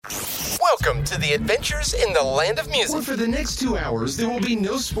Welcome to the Adventures in the Land of Music. Where for the next 2 hours, there will be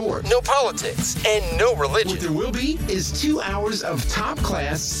no sport, no politics, and no religion. What there will be is 2 hours of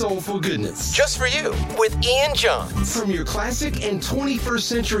top-class soulful goodness. Just for you, with Ian Jons. From your classic and 21st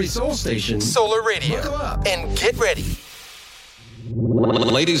century soul station, Solar Radio. Buckle up and get ready.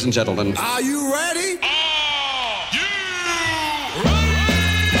 Ladies and gentlemen, are you ready? Are you ready?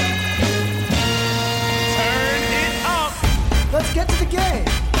 Turn it up. Let's get to the game.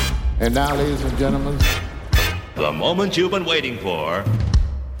 And now, ladies and gentlemen, the moment you've been waiting for.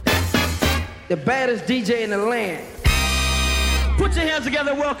 The baddest DJ in the land. Put your hands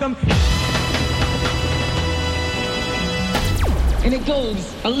together, welcome. And it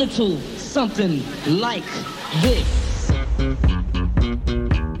goes a little something like this.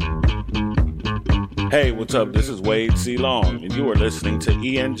 Hey, what's up? This is Wade C. Long, and you are listening to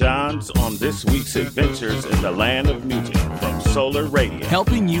Ian Jons on this week's Adventures in the Land of Music from Solar Radio.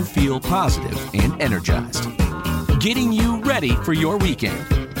 Helping you feel positive and energized. Getting you ready for your weekend.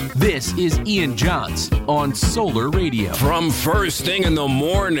 This is Ian Jons on Solar Radio. From first thing in the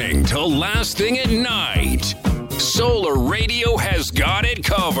morning till last thing at night, Solar Radio has got it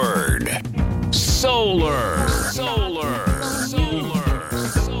covered. Solar.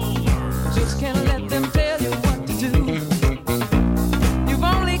 Just can't let them tell you what to do. You've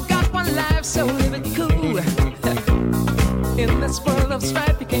only got one life, so live it cool. In this world of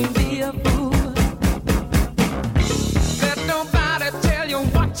strife, you can't be a fool. Let nobody tell you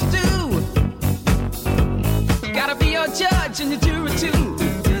what to do. Gotta be your judge and your jury too.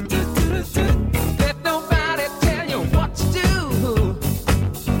 Let nobody tell you what to do.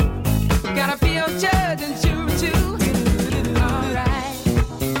 Gotta be your judge and jury too.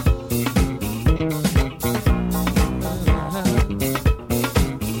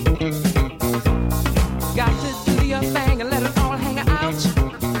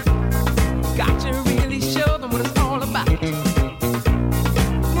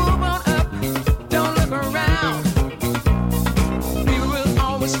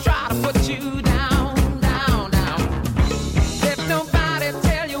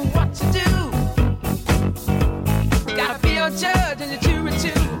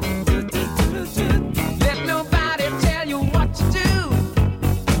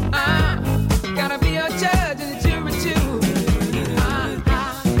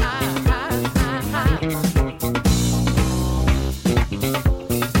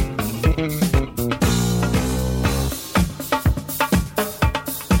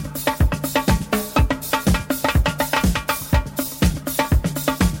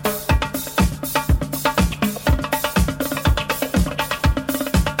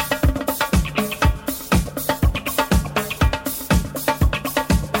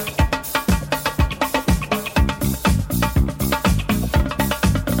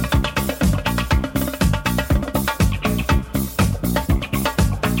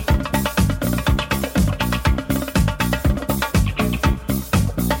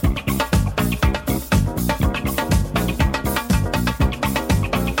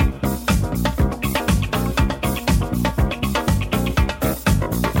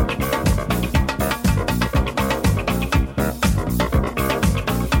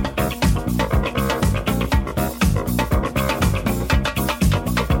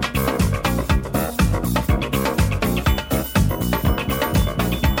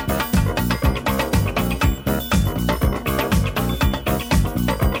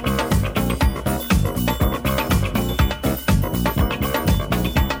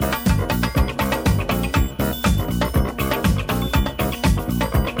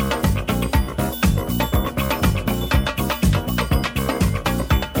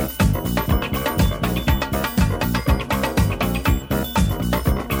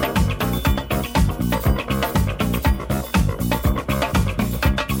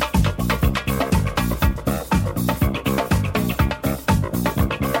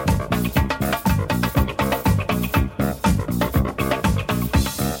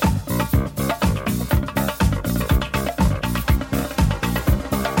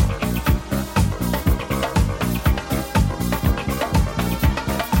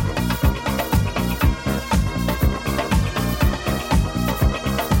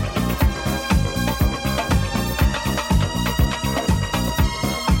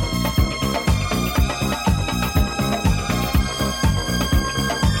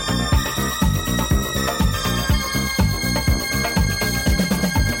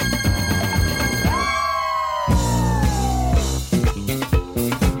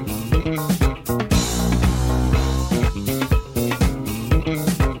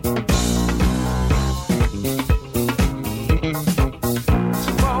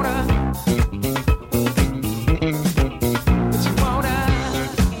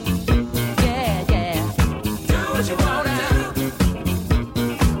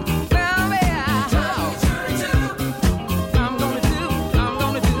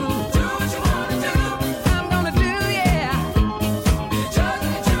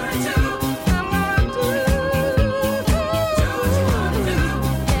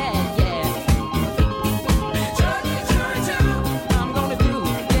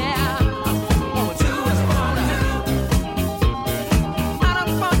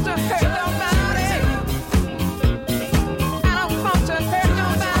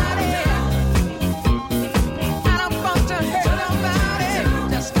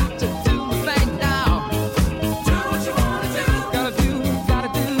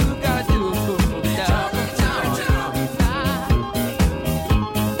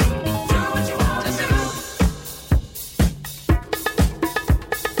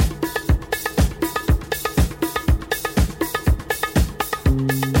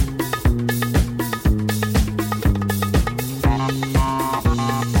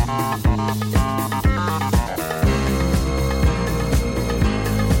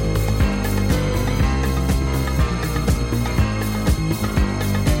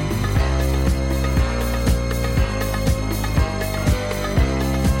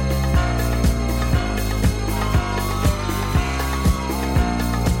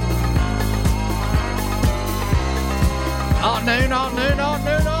 Hot noon.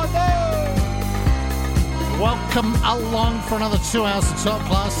 Welcome along for another 2 hours of top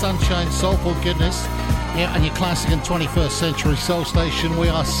class, sunshine, soulful goodness here on your classic and 21st century soul station. We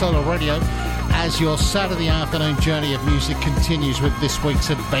are Solar Radio as your Saturday afternoon journey of music continues with this week's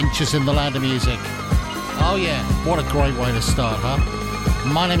Adventures in the Land of Music. Oh yeah, what a great way to start, huh?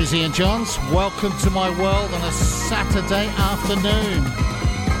 My name is Ian Jons. Welcome to my world on a Saturday afternoon.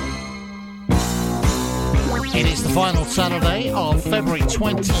 It is the final Saturday of February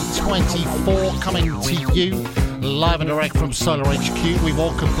 2024, coming to you live and direct from Solar HQ. We've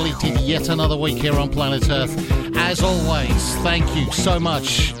all completed yet another week here on planet Earth. As always, thank you so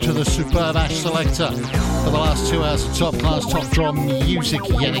much to the superb Ash Selector for the last 2 hours of top class, top draw music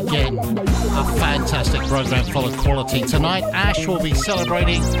yet again. A fantastic program full of quality. Tonight, Ash will be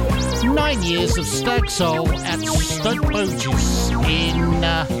celebrating 9 years of Stag Soul at Stoke Boges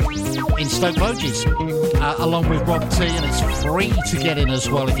in Stoke Boges, along with Rob T, and it's free to get in as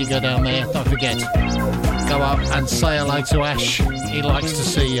well if you go down there. Don't forget, go up and say hello to Ash. He likes to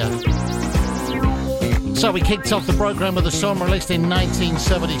see you. So we kicked off the program with a song released in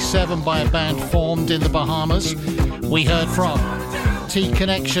 1977 by a band formed in the Bahamas. We heard from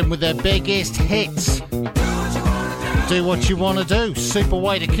T-Connection with their biggest hits, Do What You Want to Do. Super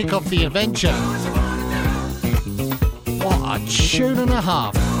way to kick off the adventure. What a tune and a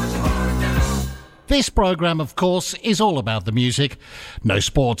half. This program, of course, is all about the music. No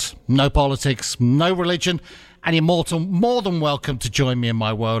sports, no politics, no religion, and you're more than welcome to join me in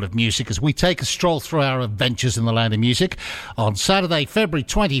my world of music as we take a stroll through our adventures in the land of music on Saturday, February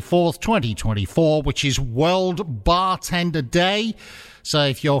 24th, 2024, which is World Bartender Day. So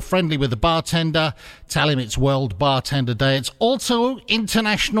if you're friendly with the bartender, tell him it's World Bartender Day. It's also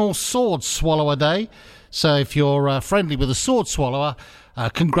International Sword Swallower Day. So if you're friendly with a sword swallower,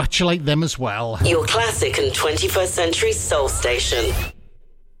 congratulate them as well. Your classic and 21st century soul station.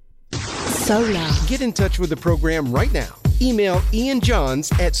 Solar. Get in touch with the program right now. Email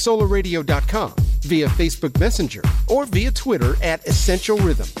ianjohns@solarradio.com, via Facebook Messenger, or via Twitter @Essential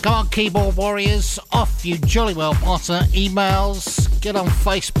Rhythm. Come on, keyboard warriors, off you jolly well potter. Emails, get on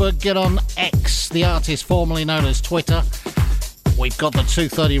Facebook, get on X, the artist formerly known as Twitter. We've got the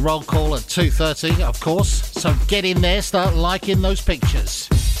 2:30 roll call at 2:30, of course, so get in there, start liking those pictures.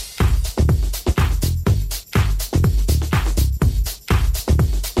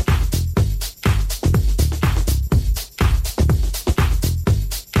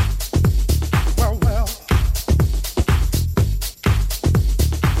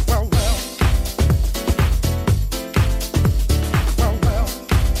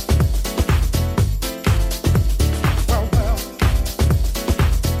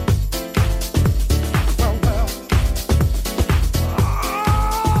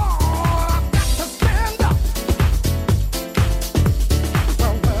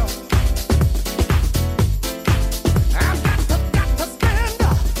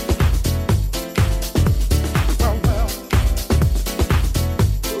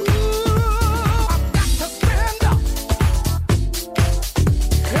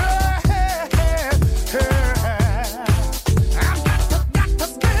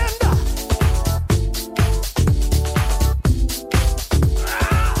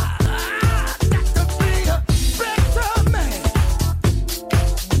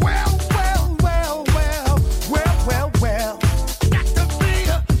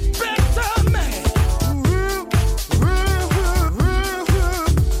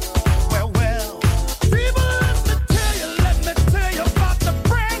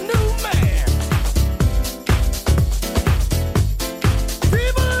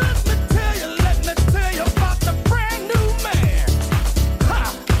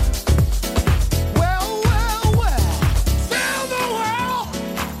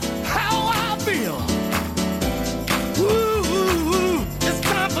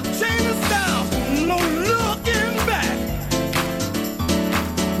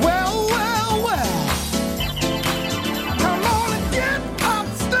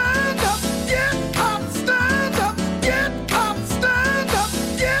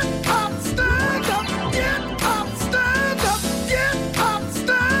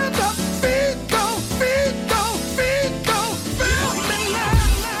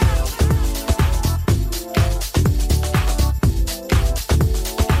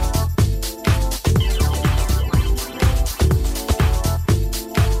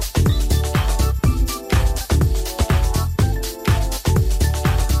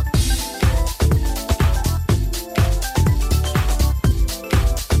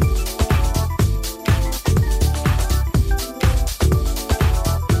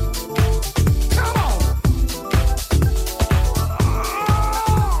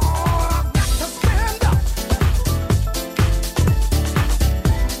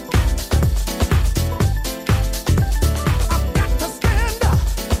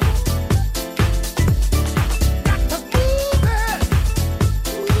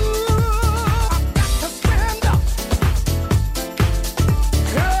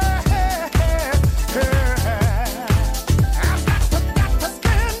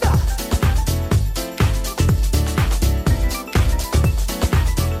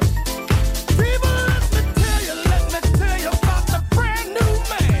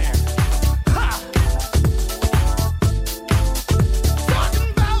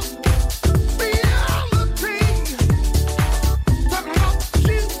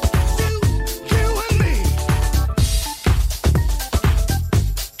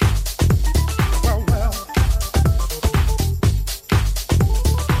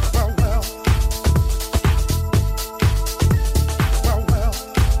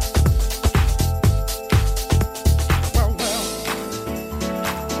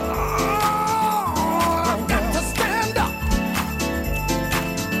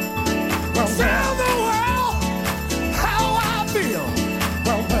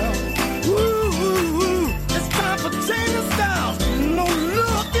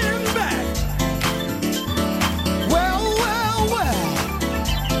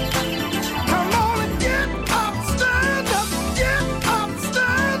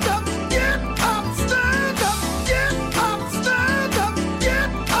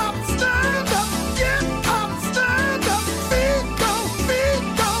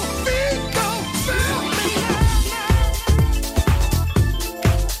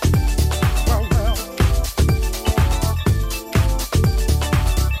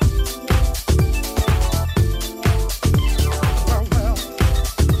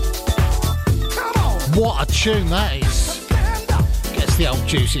 What a tune that is. Gets the old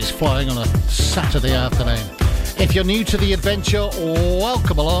juices flowing on a Saturday afternoon. If you're new to the adventure,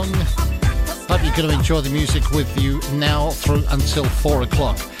 welcome along. Hope you're going to enjoy the music with you now through until 4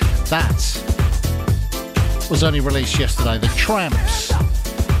 o'clock. That was only released yesterday, The Tramps.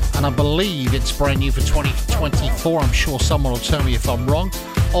 And I believe it's brand new for 2024. I'm sure someone will tell me if I'm wrong.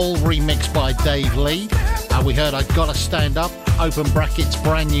 All remixed by Dave Lee. We heard I Gotta Stand Up, open brackets,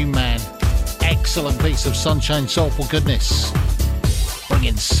 Brand New Man. Excellent piece of sunshine, soulful goodness.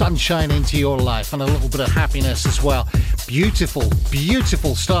 Bringing sunshine into your life and a little bit of happiness as well. Beautiful,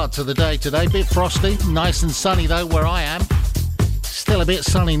 beautiful start to the day today. Bit frosty, nice and sunny though where I am. Still a bit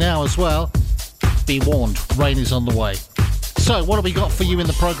sunny now as well. Be warned, rain is on the way. So, what have we got for you in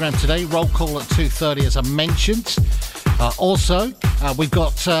the programme today? Roll call at 2:30 as I mentioned. Also, we've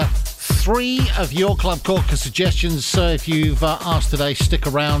got 3 of your Club Corker suggestions. So if you've asked today, stick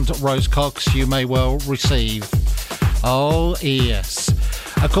around, Rose Cox, you may well receive. Oh, yes.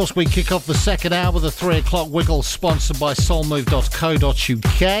 Of course, we kick off the second hour with a 3 o'clock wiggle sponsored by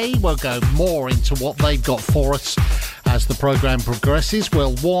soulmove.co.uk. We'll go more into what they've got for us as the programme progresses.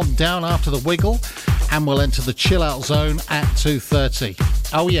 We'll warm down after the wiggle and we'll enter the chill out zone at 2:30.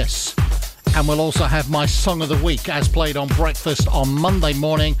 Oh, yes. And we'll also have my song of the week as played on breakfast on Monday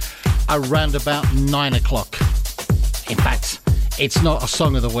morning around about 9 o'clock. In fact, it's not a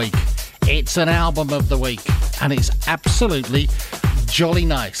song of the week. It's an album of the week. And it's absolutely jolly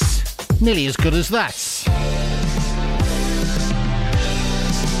nice. Nearly as good as that.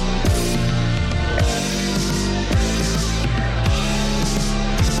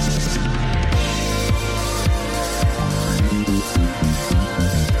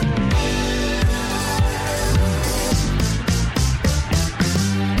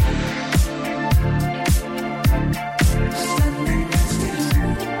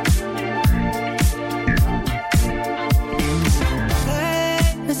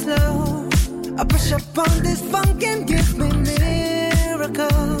 On this funk and give me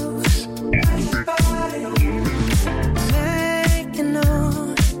miracles. Make you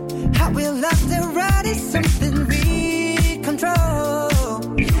know how we love to ride is something we control.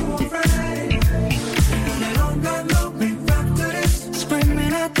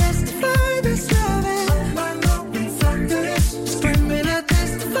 Screaming, I testify this loving. Screaming, I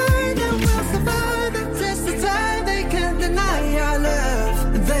testify that we'll survive the test of time. They can't deny our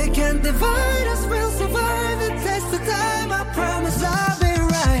love. They can't divide us. We'll survive the test of time. I promise I'll be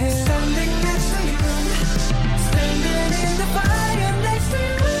right here. Standing next to you. Standing in the fire next to you.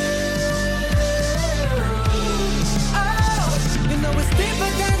 Oh, you know it's deeper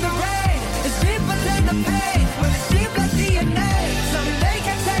than the rain. It's deeper than the pain. Well, it's deep like DNA. Something they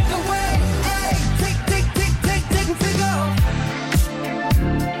can take away. Hey, tick, tick, tick, tick, tick, tick off.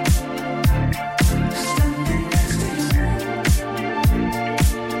 Standing next to you.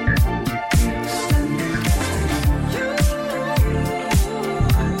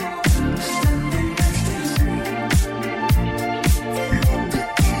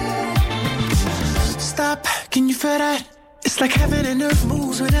 Stop, can you feel that? It's like heaven and earth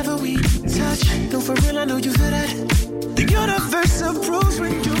moves whenever we touch. No, for real, I know you feel that. The universe approves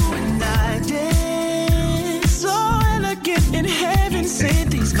when you and I dance. So elegant in heaven,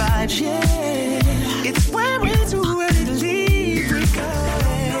 send these vibes, yeah. It's when we're too ready to leave, we go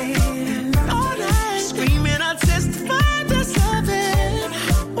all night. Screaming, I'll testify that's loving.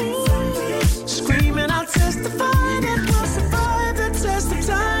 Ooh. Screaming, I'll testify that we'll survive the test of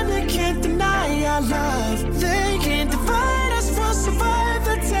time. They can't deny our love. They can't divide us. We'll survive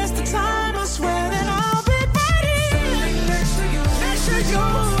the test of time. I swear that I'll be right here. Next to you. Next to you.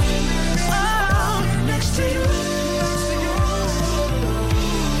 Oh, next to you.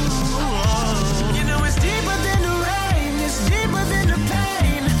 You know it's deeper than the rain. It's deeper than the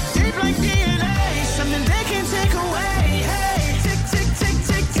pain. Deep like DNA. Something they can't take away. Hey, tick, tick, tick,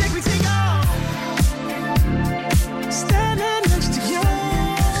 tick, tick, we take off. Standing next to you.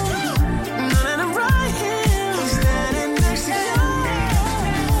 And I'm right here. Standing next to you.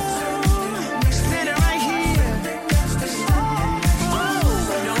 Standing right here.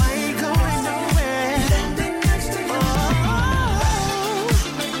 Oh, no, I ain't going nowhere. Oh, standing next to you.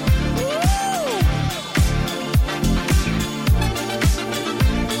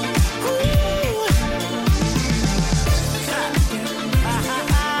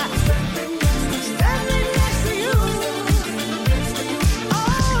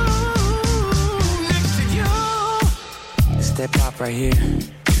 Oh, next to you. It's that pop right here.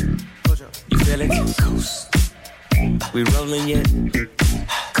 You feel it? Coast. We rolling yet?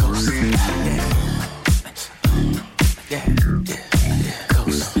 Coast. Yeah. Yeah.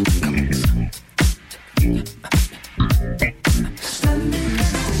 Coast. Come on.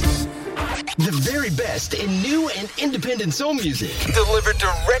 and soul music. Delivered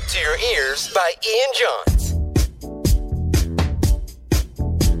direct to your ears by Ian Jons.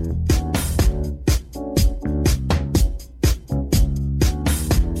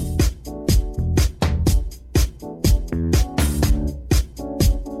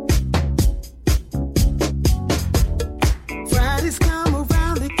 Friday's come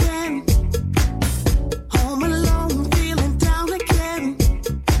around again. Home alone, feeling down again.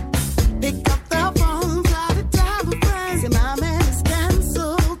 Pick up the phone, try to dial a friend. Say my man is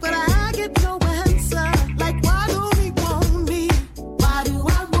canceled, but I get no answer. Like, why don't he want me? Why do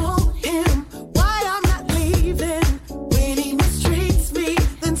I want him? Why I'm not leaving? When he mistreats me,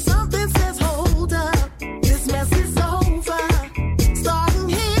 then something says, hold up. This mess is over. Starting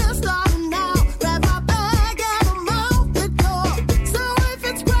here, starting now. Grab my bag and I'm out the door. So if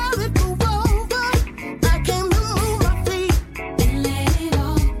it's crowded, move over. I came to move my feet and let it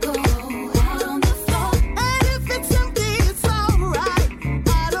all go out on the floor. And if it's empty, it's alright.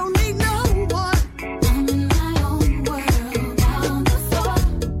 I don't need no one. I'm in my own world out on the floor.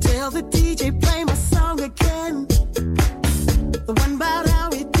 Tell the DJ play my song again. The one about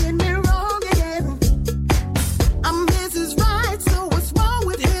how he did me wrong again. I'm Mrs. Right, so what's wrong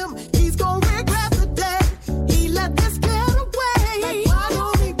with him? He's gonna regret the day he let this get away. Like, why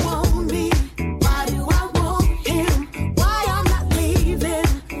don't he want me? Why do I want him? Why I'm not leaving?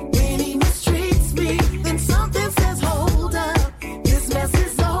 When he mistreats me, then something says, hold up. This mess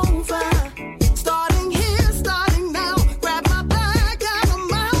is over. Starting here, starting now. Grab my bag and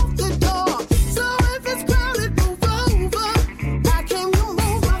I'm out the door. So if it's crowded, move over. I came to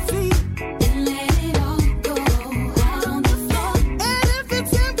move my feet and let it all go out on the floor. And if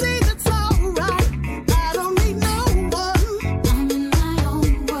it's empty, that's alright. I don't need no one. I'm in my own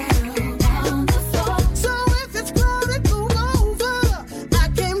world out on the floor. So if it's crowded, move over. I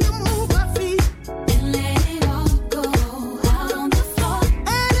came to move my feet and let it all go out on the floor.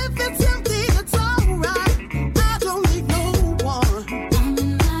 And if it's empty, that's alright. I don't need no one. I'm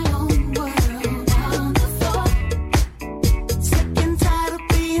in my own world out on the floor. Sick and tired of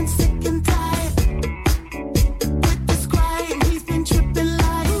being sick and tired. With this crying, he's been tripping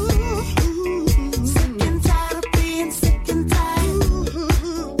like. Sick and tired of being sick and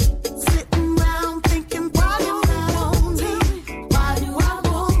tired. Sitting round thinking, why do I want him? Why do I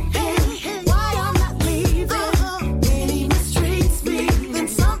want him? Why I'm not leaving? When he mistreats me, then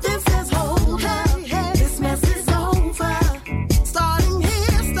something says, hold up. This mess is over. Starting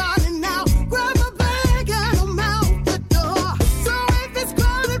here, starting now. Grab my bag and I'm out the door. So if it's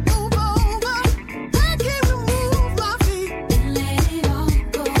crowded, move over. I came to move my feet and let it all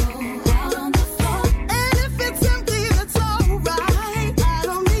go out on the floor. And if it's empty, that's alright. I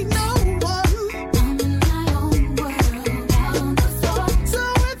don't need no one. I'm in my own world out on the floor. So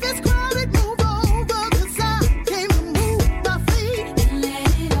if it's crowded, move over. 'Cause I came to move my feet and let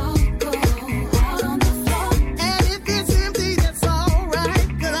it all go out on the floor. And if it's empty, that's alright.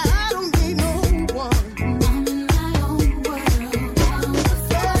 'Cause I don't need no one. I'm in my own world out on the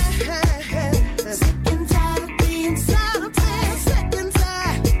floor. Sick and tired of being solitary. Sick and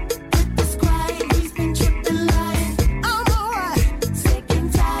tired with this crying. He's been tripping like I'm alright. Sick and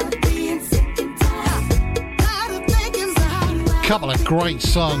tired of being sick and tired. Tired of thinking, so how do I Couple of great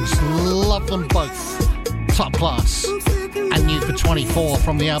songs, love them both. Top class. And new for 24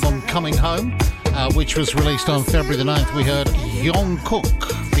 from the album Coming Home, which was released on February the 9th. We heard Young Cook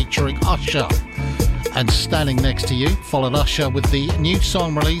featuring Usher and Standing Next to You. Followed Usher with the new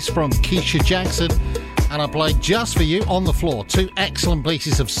song release from Keisha Jackson. And I played just for you On the Floor. Two excellent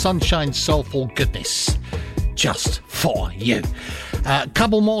pieces of sunshine soulful goodness. Just for you. A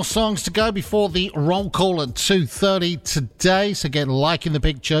couple more songs to go before the roll call at 2:30 today. So get liking the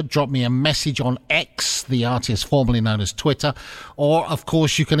picture, drop me a message on X, the artist formerly known as Twitter, or of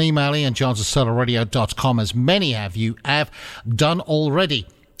course you can email ianjohns@solarradio.com, as many of you have done already.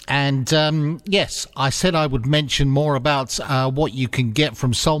 And yes, I said I would mention more about what you can get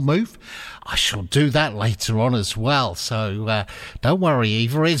from Soul Move. I shall do that later on as well. So don't worry,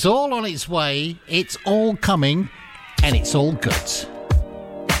 Eva. It's all on its way. It's all coming. And it's all good.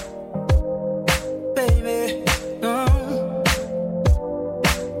 Baby, ooh,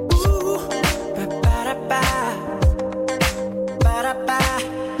 ba-da-ba, ba-da-ba.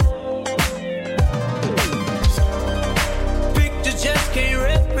 Picture just can't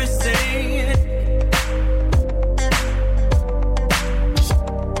represent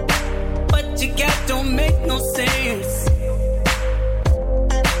what you got. Don't make no sense,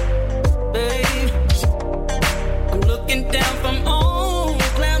 babe. I'm looking down from all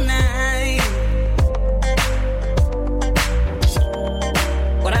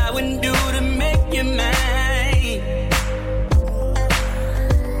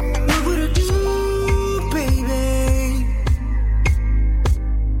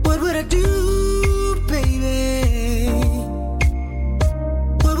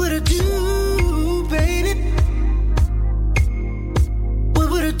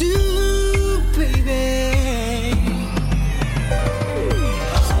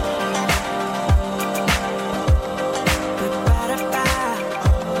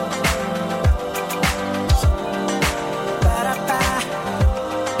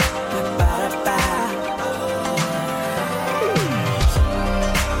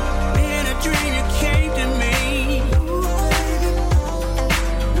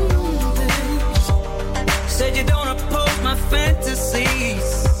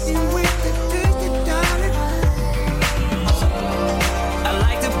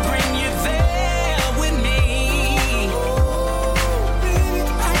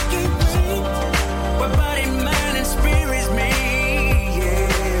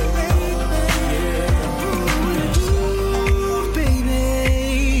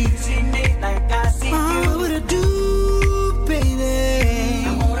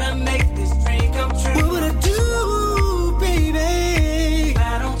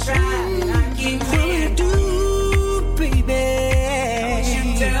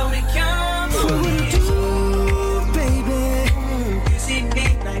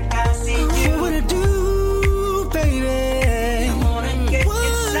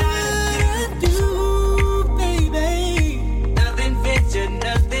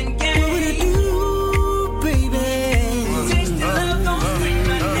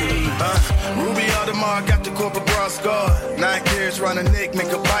scarred. 9 carats round the neck,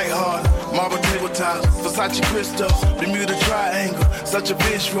 make a bite harder. Marble tabletop, Versace crystal, Bermuda Triangle, such a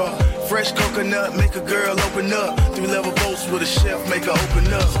visual. Fresh coconut, make a girl open up. 3-level boats with a chef, make her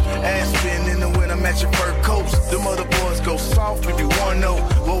open up. Aspen in the winter, matching fur coats. Them other boys go soft if you wanna know.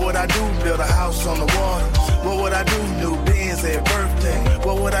 What would I do? Build a house on the water. What would I do? New Benz at birthday.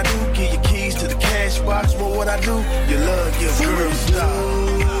 What would I do? Give your keys to the cash box. What would I do? Your love, your girl stop.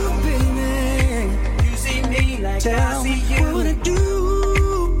 You see me like I see you. What would I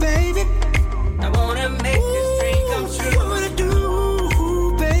do, baby? I wanna make this dream come true. What would I do,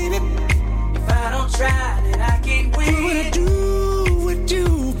 baby? If I don't try, then I can't win. What would I do with you,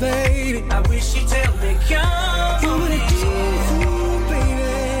 baby? I wish you'd tell me, come. What would I do,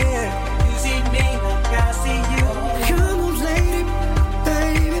 baby? You see me like I see you. Come on, lady,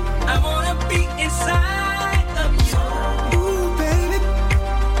 baby. I wanna be inside of you. Ooh, baby.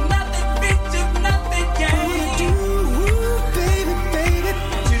 Nothing picture, nothing game. What would I do, baby, baby?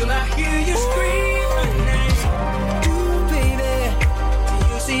 Till I hear you scream my name. Do, baby. Do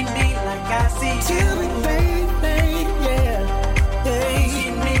you see me like I see you? Tell me, baby, yeah. You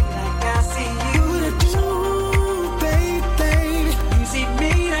see me like I see you. What would I do, baby? You see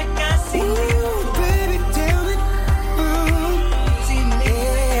me like I see you. Ooh, baby, tell me. You see me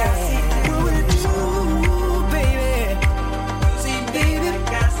like I see you. What would I do, baby? You see me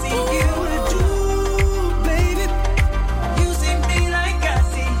like I see you. What would I do, baby? You see me like I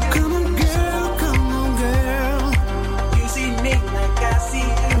see you. Come on, girl, come on, girl. You see me like I see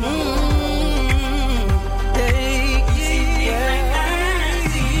you. Hey, you see me like I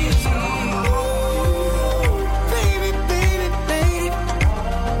see you. Baby, baby, baby.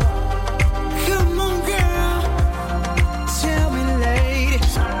 Come on, girl. Tell me, lady.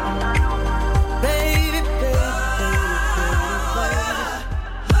 Baby, baby,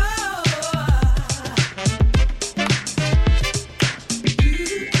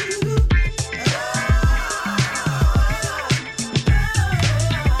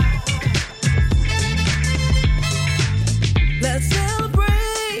 let's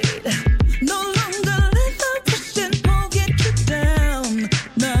celebrate. No longer let the push and pull get you down.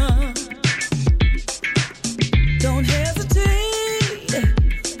 No, don't hesitate.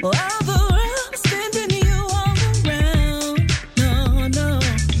 All the world spinning you all around. No, no.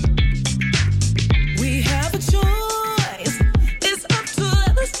 We have a choice. It's up to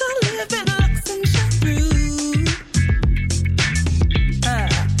us to live in lux and shine through.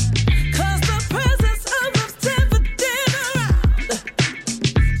 'Cause the presence of love's never dead around.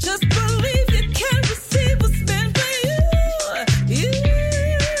 Just believe you can receive what's meant for you.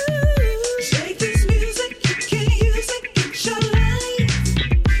 Take this music, you can use it, get your life.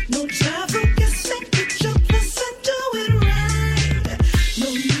 No time for guessing, get your place and do it right. No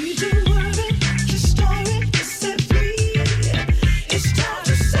need to worry, just store it, get set free. It's time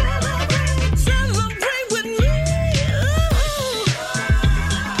to celebrate, celebrate with me.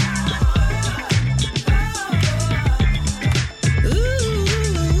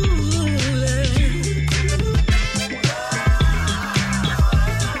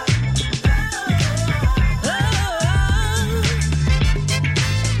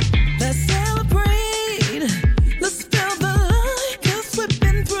 Let's celebrate. Let's feel the light that's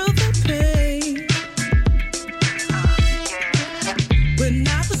slipping through the pain. We're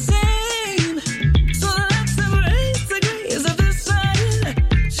not the same, so let's embrace the grace of this sudden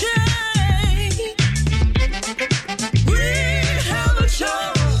change. We have a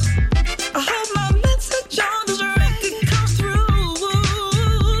choice. I hope my message on this record comes through.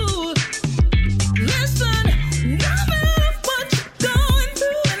 Listen, no matter what you're going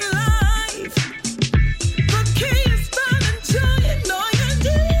through in life, the key is finding joy and all you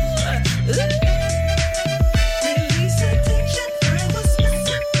do. Release addiction, find what's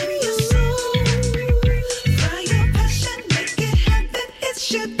missing in your soul. Find your passion, make it happen. It's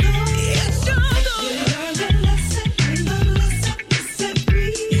your goal. It's your goal. You learn the lesson, and the lesson is set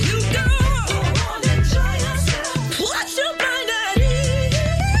free. You go on, enjoy yourself. Put your mind at ease.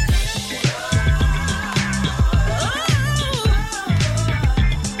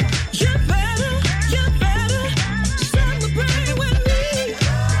 You better celebrate with me.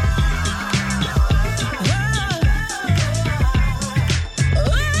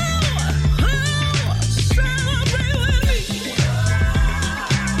 Celebrate with me.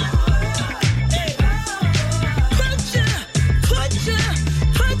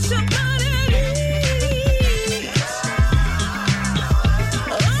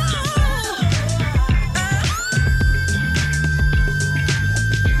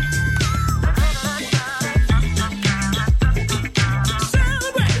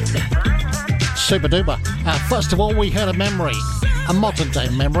 Super duper. First of all, we heard a modern day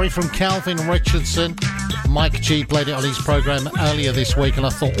memory from Calvin Richardson. Mike G played it on his programme earlier this week, and I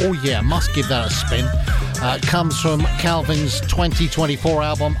thought, oh yeah, must give that a spin. It comes from Calvin's 2024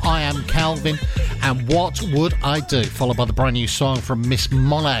 album, I Am Calvin, and What Would I Do? Followed by the brand new song from Miss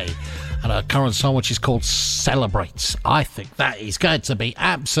Monet, and her current song, which is called Celebrates. I think that is going to be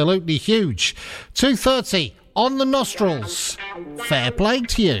absolutely huge. 2:30 on the nostrils. Fair play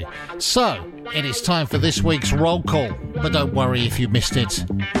to you. So, it is time for this week's roll call. But don't worry if you missed it.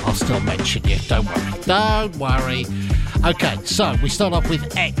 I'll still mention you. Don't worry. Don't worry. Okay, so we start off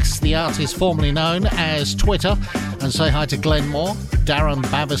with X, the artist formerly known as Twitter. And say hi to Glenn Moore, Darren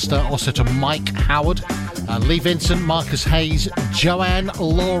Bavister, also to Mike Howard, Lee Vincent, Marcus Hayes, Joanne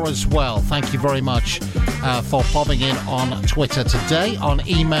Law as well. Thank you very much for popping in on Twitter today. On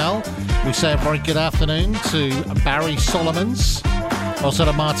email, we say a very good afternoon to Barry Solomons, also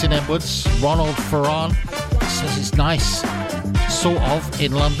to Martin Edwards, Ronald Ferran. Says it's nice, sort of,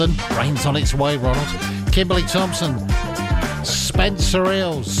 in London. Rain's on its way, Ronald. Kimberly Thompson, Spencer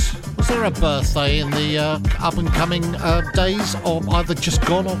Eels. Was there a birthday in the up-and-coming days, or either just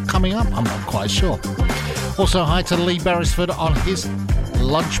gone or coming up? I'm not quite sure. Also, hi to Lee Beresford on his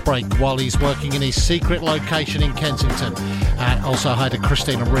lunch break while he's working in his secret location in Kensington. And also hi to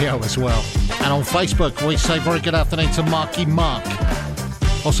Christina Rio as well. And on Facebook, we say very good afternoon to Marky Mark.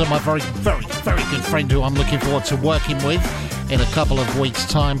 Also, my very, very, very good friend who I'm looking forward to working with in a couple of weeks'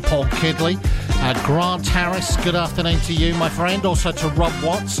 time, Paul Kidley. Grant Harris, good afternoon to you, my friend. Also to Rob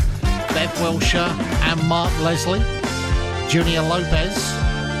Watts, Bev Wilshire and Mark Leslie. Junior Lopez,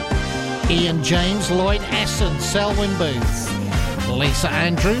 Ian James, Lloyd Essen, Selwyn Booth, Lisa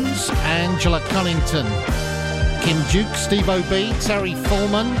Andrews, Angela Cunnington, Kim Duke, Steve O.B., Terry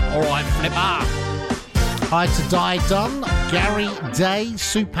Fullman, Alright Flipper. Hi to Di Dunn, Gary Day,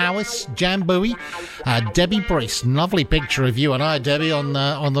 Sue Powis, Jan Bowie, Debbie Brees. Lovely picture of you and I, Debbie, on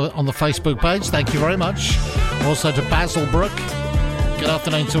the Facebook page. Thank you very much. Also to Basil Brook. Good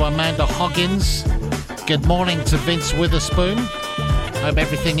afternoon to Amanda Hoggins. Good morning to Vince Witherspoon. Hope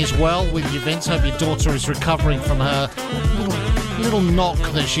everything is well with you, Vince. Hope your daughter is recovering from her little knock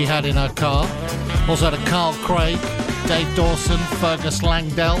that she had in her car. Also to Carl Craig, Dave Dawson, Fergus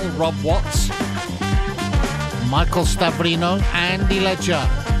Langdell, Rob Watts, Michael Stavrino, Andy Ledger,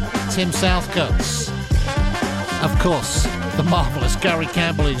 Tim Southcoats. Of course, the marvellous Gary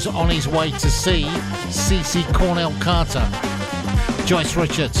Campbell, who's on his way to see CC Cornell Carter. Joyce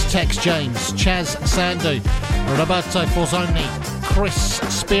Richards, Tex James, Chaz Sandu, Roberto Forzoni, Chris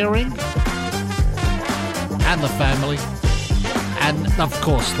Spearing, and the family. And, of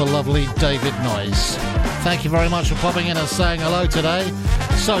course, the lovely David Noyes. Thank you very much for popping in and saying hello today.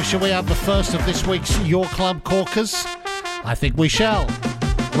 So, shall we have the first of this week's Your Club Corkers? I think we shall.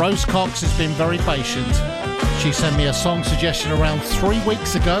 Rose Cox has been very patient. She sent me a song suggestion around 3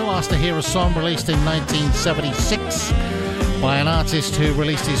 weeks ago, asked to hear a song released in 1976 by an artist who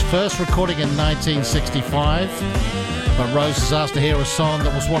released his first recording in 1965. But Rose has asked to hear a song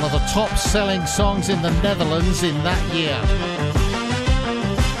that was one of the top-selling songs in the Netherlands in that year.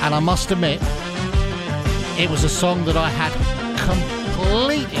 And I must admit, it was a song that I had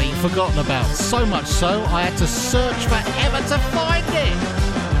completely forgotten about. So much so, I had to search forever to find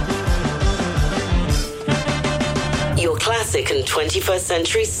it. Your classic and 21st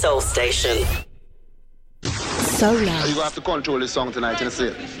century soul station. So loud. You have to control this song tonight, you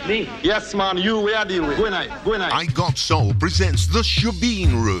see? Me? Yes, man, we are dealing with. Go night. I Got Soul presents The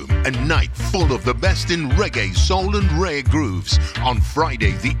Shabeen Room, a night full of the best in reggae, soul and rare grooves, on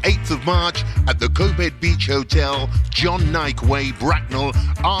Friday, the 8th of March, at the Coped Beach Hotel, John Nike Way, Bracknell,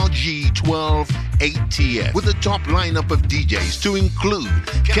 RG12 8TF, with a top lineup of DJs to include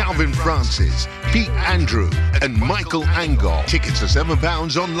Calvin Francis, Pete Andrew, and Michael Angol. Tickets are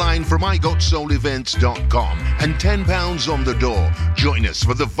 £7 online from IGotSoulEvents.com and £10 on the door. Join us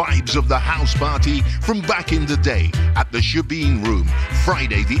for the vibes of the house party from back in the day at the Shabeen Room,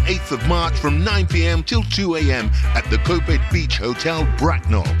 Friday the 8th of March from 9 p.m. till 2 a.m. at the Coped Beach Hotel,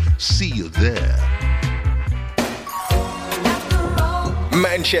 Bracknell. See you there.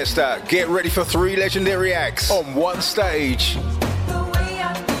 Manchester, get ready for 3 legendary acts on one stage.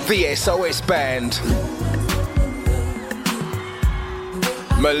 The SOS Band,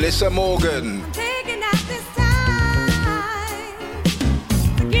 Melissa Morgan,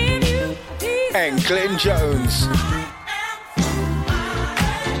 and Glenn Jones.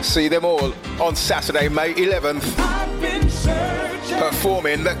 See them all on Saturday, May 11th,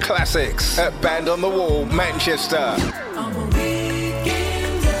 performing the classics at Band on the Wall, Manchester.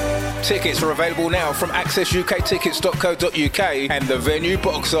 tickets are available now from accessuktickets.co.uk and the venue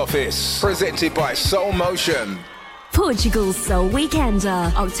box office. Presented by Soul Motion. Portugal's Soul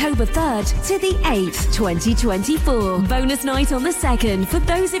Weekender, October 3rd to the 8th, 2024. Bonus night on the 2nd for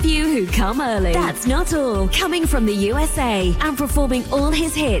those of you who come early. That's not all. Coming from the USA and performing all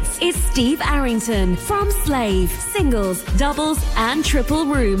his hits is Steve Arrington from Slave. Singles, doubles and triple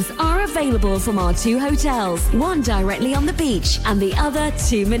rooms are available from our 2 hotels, one directly on the beach and the other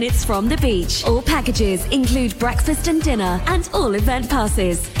 2 minutes from the beach. All packages include breakfast and dinner and all event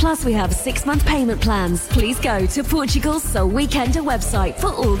passes. Plus we have 6-month payment plans. Please go to Portugal's Soul Weekender website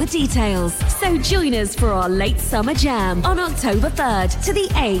for all the details. So join us for our late summer jam on October 3rd to the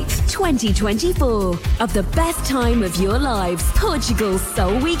 8th, 2024. Of the best time of your lives, Portugal's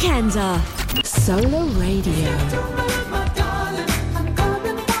Soul Weekender. Solar Radio.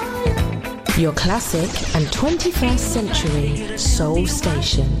 Your classic and 21st century soul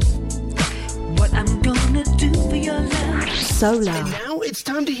station. What I'm gonna do for your love. Solar. And now it's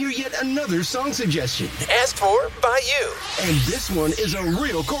time to hear yet another song suggestion. Asked for by you. And this one is a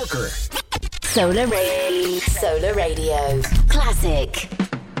real corker. Solar Radio. Solar Radio. Classic.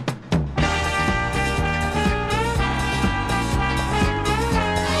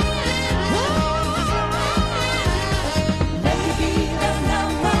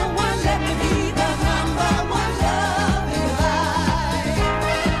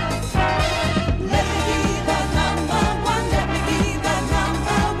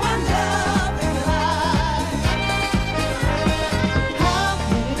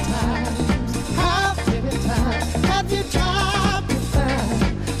 Have you tried to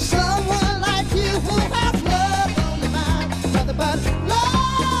find someone like you who has love on the mind? Nothing but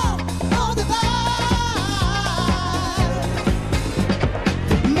love on the mind.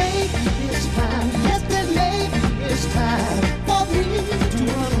 Maybe it's time, yes, then maybe it's time for me to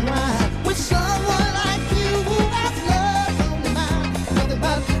unwind with someone like you who has love on the mind. Nothing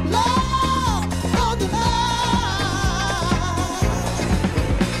but love on the mind.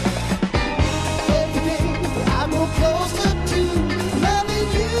 Closer to loving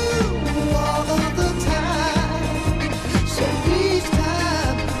you all of the time. So each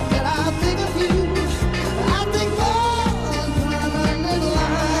time that I think of you, I think more permanent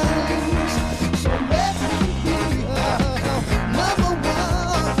lines. So let me be number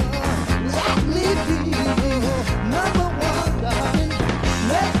one. Let me be number one, darling.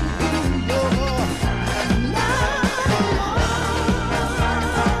 Let me be your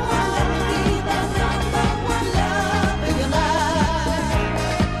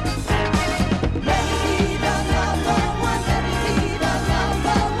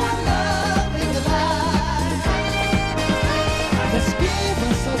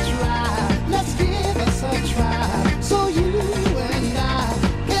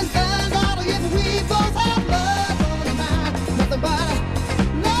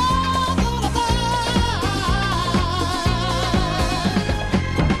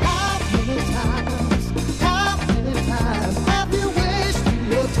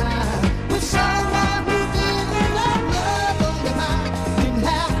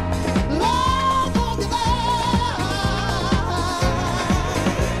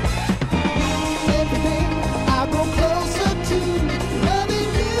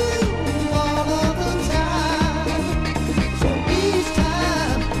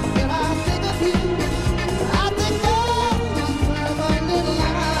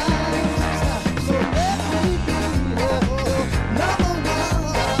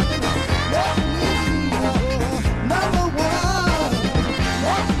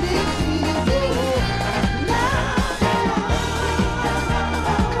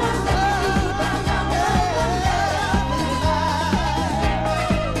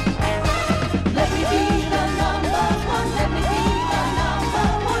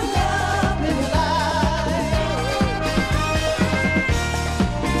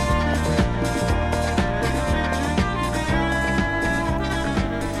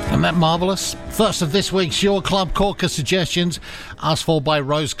Isn't that marvellous? First of this week's Your Club Corker suggestions, asked for by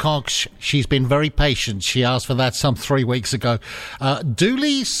Rose Cox. She's been very patient. She asked for that some 3 weeks ago.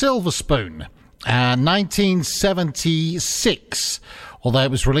 Dooley Silverspoon, 1976. Although it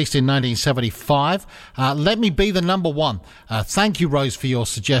was released in 1975. Let Me Be the Number One. Thank you, Rose, for your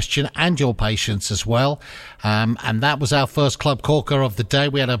suggestion and your patience as well. And that was our first Club Corker of the day.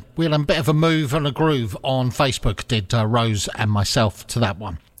 We had a bit of a move and a groove on Facebook, did Rose and myself, to that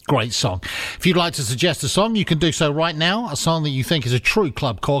one. Great song. If you'd like to suggest a song, you can do so right now. A song that you think is a true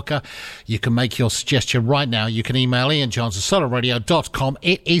club corker. You can make your suggestion right now. You can email ianjons@solarradio.com.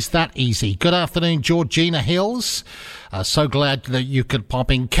 It is that easy. Good afternoon, Georgina Hills. So glad that you could pop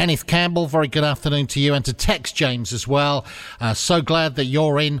in. Kenneth Campbell, very good afternoon to you. And to Tex James as well. So glad that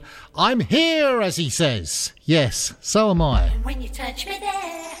you're in. I'm here, as he says. Yes, so am I. When you touch me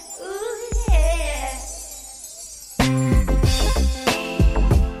there, ooh, yeah.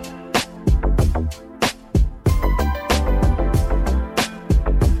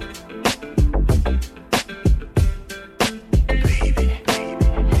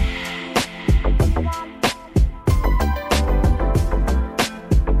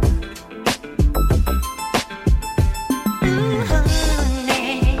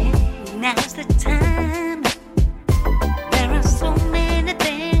 Now's the time. There are so many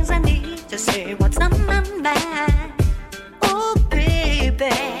things I need to say. What's on my mind? Oh,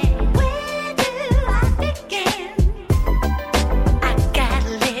 baby, where do I begin? I gotta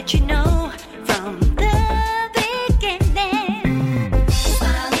let you know from the beginning.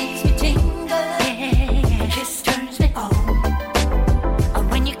 Smile makes me tingle, yeah. Kiss turns me on.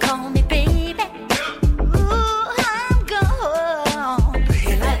 When you call me baby, ooh, I'm gone.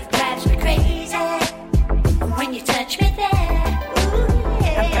 Your love drives me crazy. When you touch me there, ooh,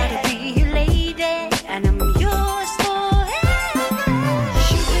 yeah. I'm proud to be your lady, and I'm yours forever.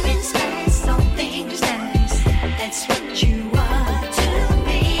 Sugar and spice, all things nice. That's what you are to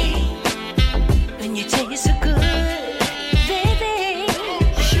me. And you taste so good, baby.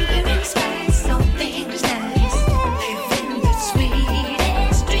 Sugar and spice, all things nice. Living the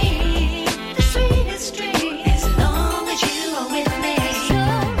sweetest dream, the sweetest dream. As long as you are with me,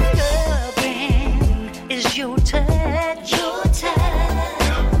 your loving is your touch, your touch.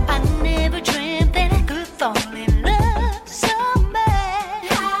 I never dreamt that I could fall in love so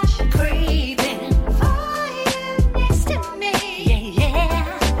much. Craving for you next to me, yeah, yeah.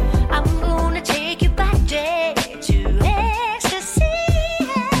 I'm gonna take you back day to ecstasy.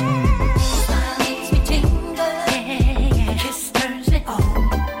 Smile makes me tingle, yeah. Kiss turns me on.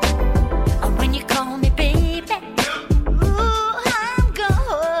 When you call me baby, ooh, I'm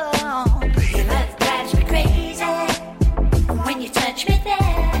gone. Your love drives me crazy. When you touch me there,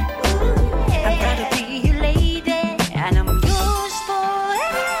 ooh, yeah. I'm proud to be your lady, and I'm yours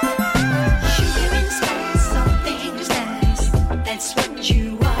forever. Sugar and spice, all things nice. That's what you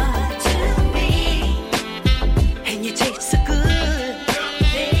are to me. And you taste so good,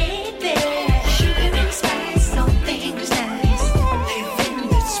 baby. Sugar and spice, all things nice. Living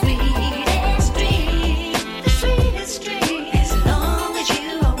the sweetest dream, the sweetest dream. As long as you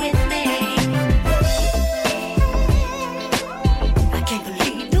are with me. I can't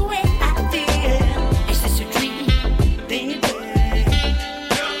believe the way I feel. Is this a dream, baby?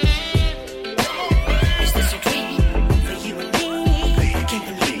 Is this a dream for you and me? I can't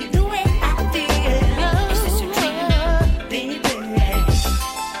believe the way I feel. Is this a dream, baby?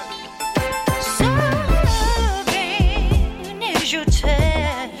 So loving is your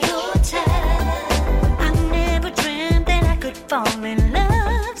touch, your touch. I never dreamt that I could fall in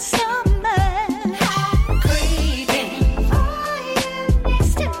love so much. Craving for you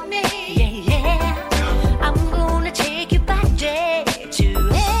next to me, yeah, yeah. I'm gonna take you back day to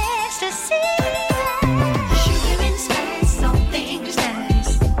ecstasy. Sugar and spice, all things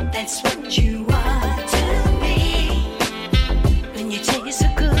nice. That's what you are to me. And you taste so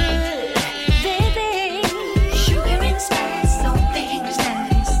good, baby. Sugar and spice, all things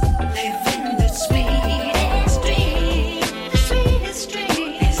nice. Living the sweetest dream, the sweetest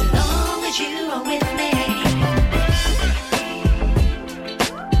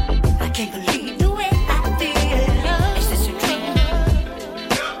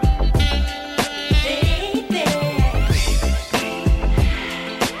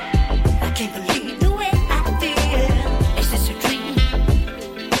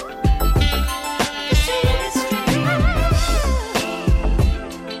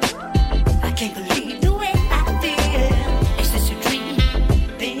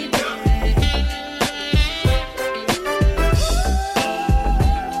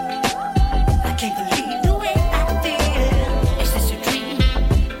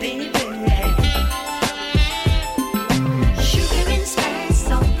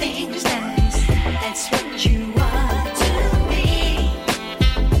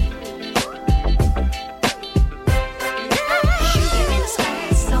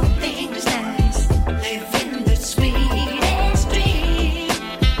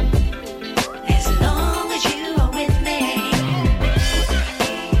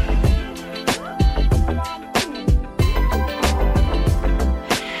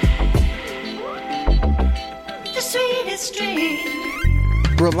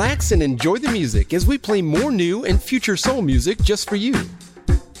Relax and enjoy the music as we play more new and future soul music just for you.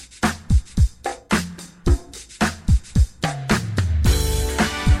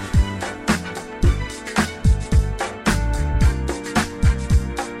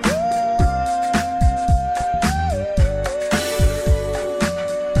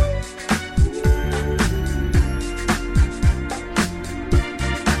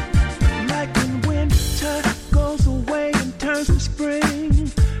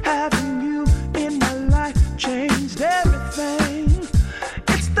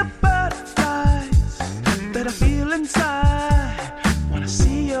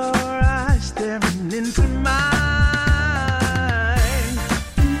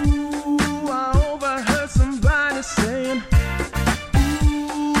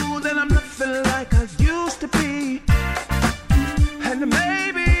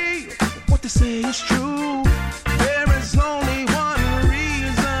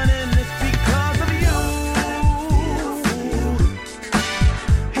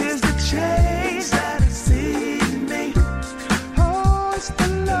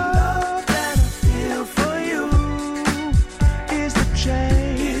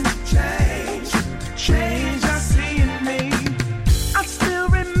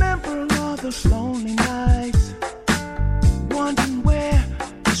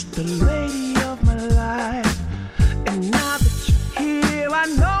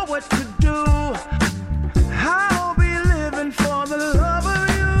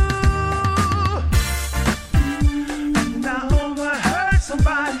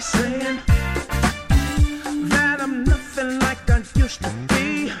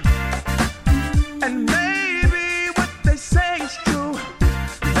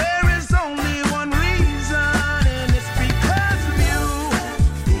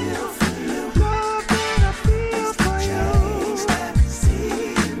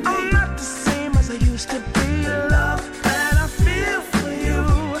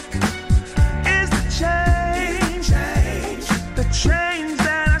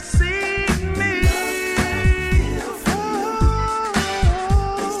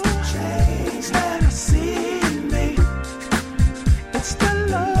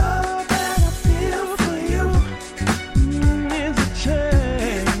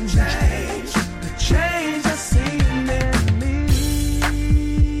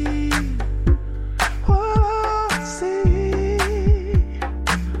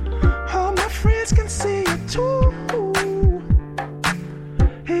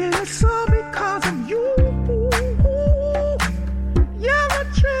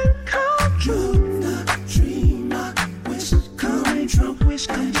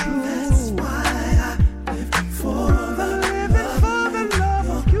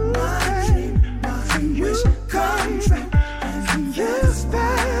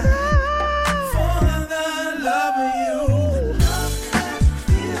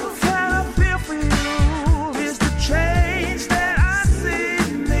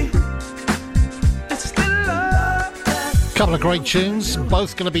 Couple of great tunes,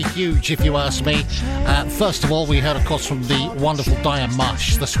 both going to be huge if you ask me. First of all, we heard, of course, from the wonderful Diane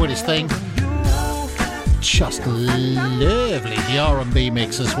Marsh, The Sweetest Thing. Just lovely, the R&B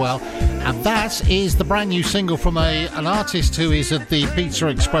mix as well. And that is the brand new single from an artist who is at the Pizza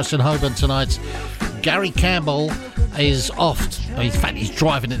Express in Holborn tonight. Gary Campbell is off. In fact, he's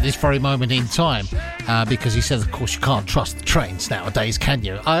driving at this very moment in time because he says, of course, you can't trust the trains nowadays, can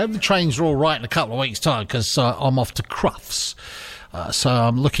you? I hope the trains are all right in a couple of weeks' time because I'm off to Crufts. So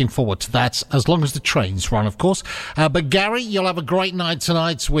I'm looking forward to that, as long as the trains run, of course. But Gary, you'll have a great night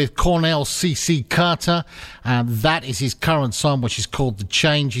tonight with Cornell C.C. Carter, and that is his current song, which is called The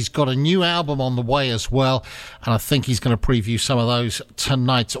Change. He's got a new album on the way as well, and I think he's going to preview some of those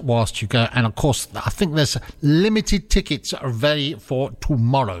tonight whilst you go. And, of course, I think there's limited tickets ready for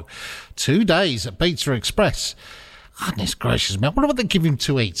tomorrow. 2 days at Pizza Express. Goodness gracious me. I wonder what they give him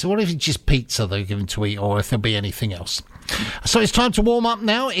to eat. So what if it's just pizza they give him to eat, or if there'll be anything else? So it's time to warm up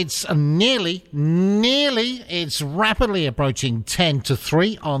now. It's it's rapidly approaching 10 to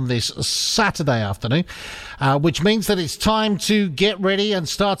 3 on this Saturday afternoon, which means that it's time to get ready and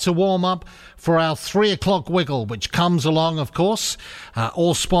start to warm up for our 3 o'clock wiggle, which comes along, of course,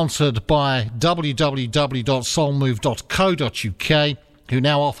 all sponsored by www.soulmove.co.uk. who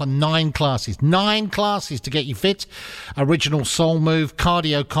now offer 9 classes to get you fit. Original Soul Move,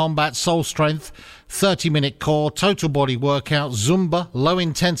 Cardio Combat, Soul Strength, 30-minute core, total body workout, Zumba,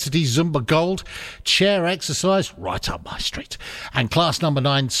 low-intensity Zumba Gold, chair exercise, right up my street. And class number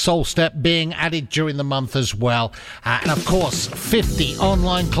 9, Soul Step, being added during the month as well. And, of course, 50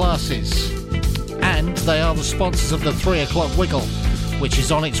 online classes. And they are the sponsors of the 3 o'clock wiggle. which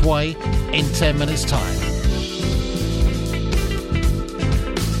is on its way in 10 minutes' time.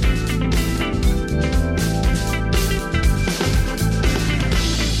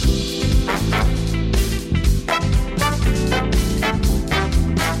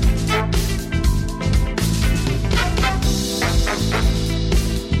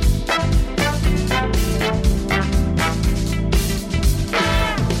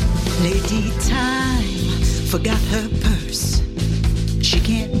 Lady Time forgot her purse. She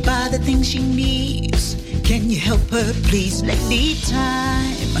can't buy the things she needs. Can you help her, please? Lady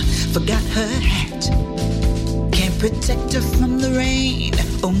Time forgot her hat. Can't protect her from the rain.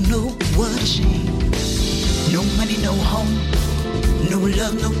 Oh no, what a shame. No money, no home, no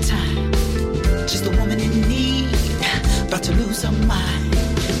love, no time. Just a woman in need, about to lose her mind.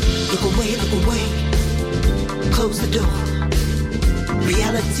 Look away, close the door.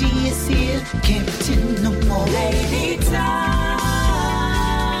 Reality is here, can't pretend no more. Lady Time,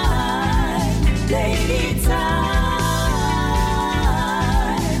 Lady Time,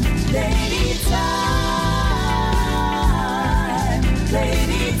 Lady Time,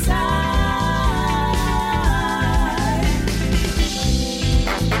 Lady Time.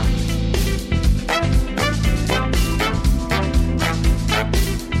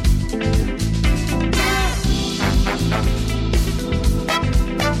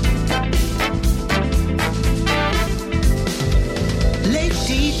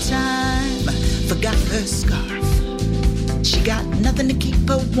 Lady Time forgot her scarf. She got nothing to keep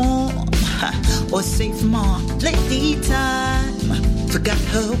her warm or safe from harm. Lady Time forgot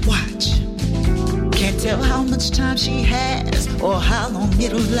her watch. Can't tell how much time she has or how long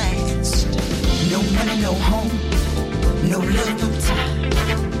it'll last. No money, no home, no love, no time.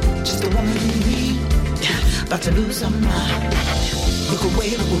 Just a woman in need, about to lose her mind. Look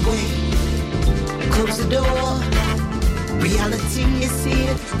away, close the door. Reality is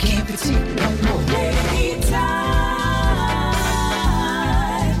here, can't pretend no more. Lady Time,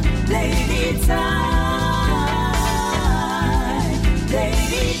 Lady Time,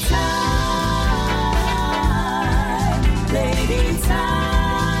 Lady Time, Lady Time.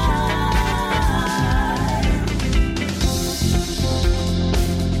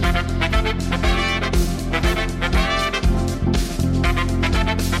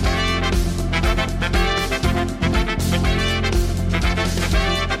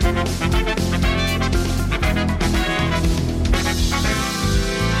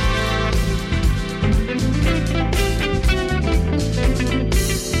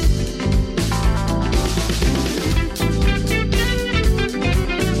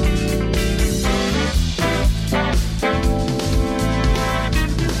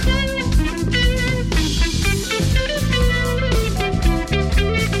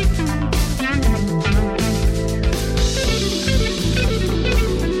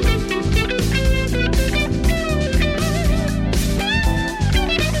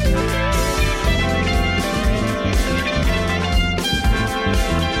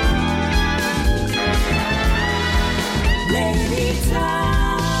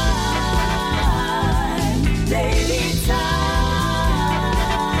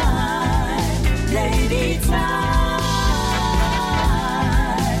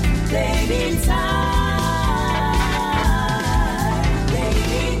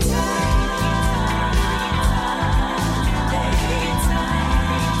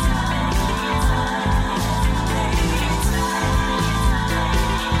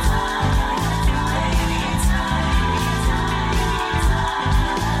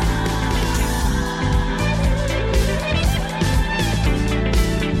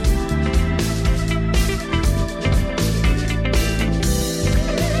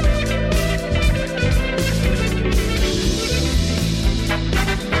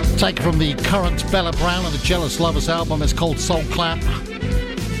 Taken from the current Bella Brown and the Jealous Lovers album. It's called Soul Clap.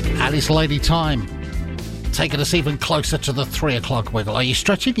 And it's Lady Time. Taking us even closer to the 3 o'clock wiggle. Are you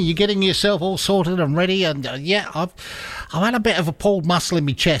stretching? Are you getting yourself all sorted and ready? And I've had a bit of a pulled muscle in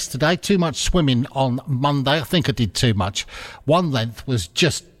my chest today. Too much swimming on Monday. I think I did too much. One length was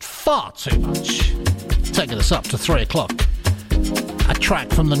just far too much. Taking us up to 3 o'clock. A track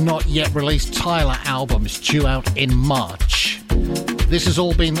from the not yet released Tyler album is due out in March. This has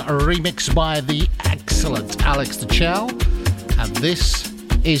all been remixed by the excellent Alex DeChow, and this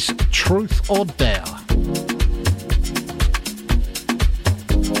is Truth or Dare.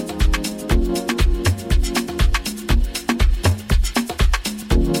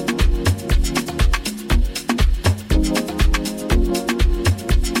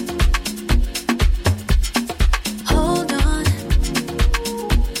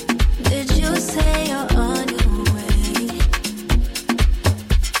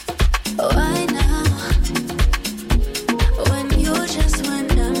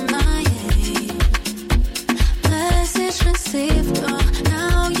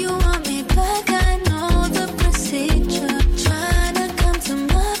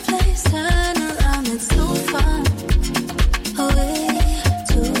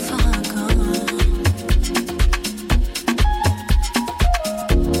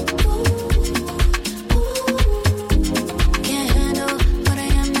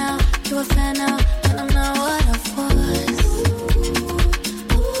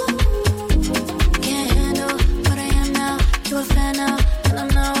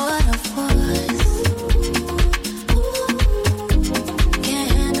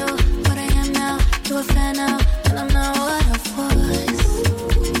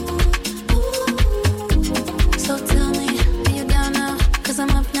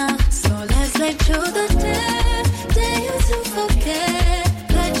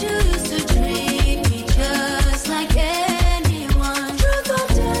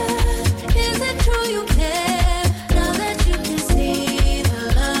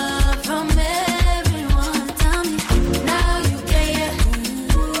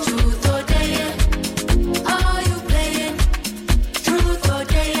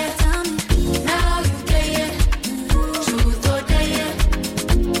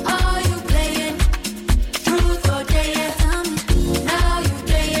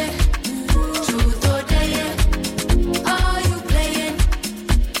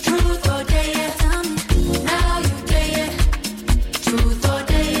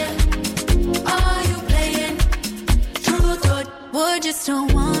 just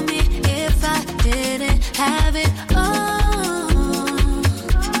don't want me if I didn't have it all.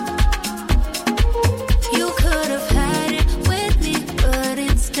 You could have had it with me, but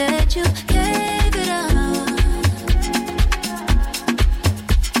instead you gave it up.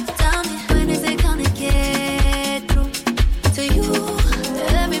 Tell me, when is it gonna get through to you?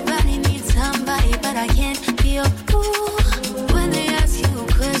 Everybody needs somebody, but I can't be your boo. When they ask you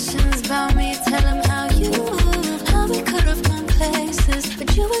questions about me, tell them how we could have gone places,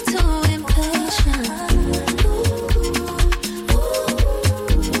 but you were too impatient.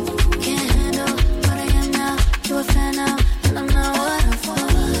 Can't handle what I am now. You a fan now, and I'm not what I was.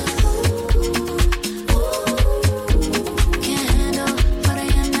 Can't handle what I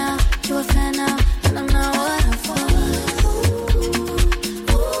am now. You a fan now, and I'm not what I was.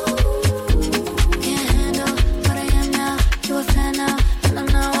 Can't handle what I am now. You a fan now, and I'm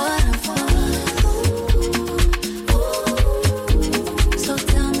not what I was. So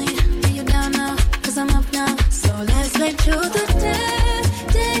tell me, are you down now? 'Cause I'm up now. So let's make truth or dare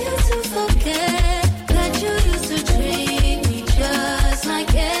you to forget that you used to treat me just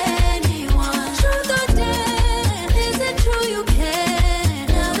like anyone. Truth or dare, is it true you care?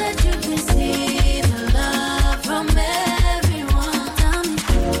 Now that you can see the love from everyone. Tell me,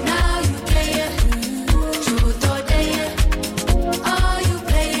 now you play it. Truth or dare, are you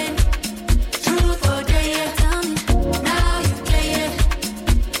playing? Truth or dare, tell me, now you play it.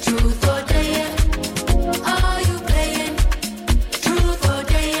 Truth or dare, are you playing? Truth or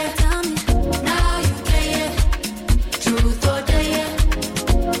dare, tell me, now you play it. Truth or dare,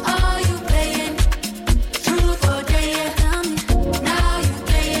 are you playing? Truth or dare, tell me, now you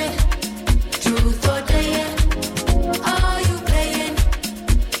play it. Truth or dare, are you playing?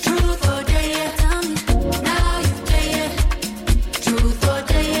 Truth or dare, tell me, now you play it. Truth or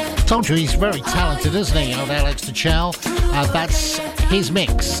dare. Told you he's very talented, isn't he, old Alex DeChal? That's his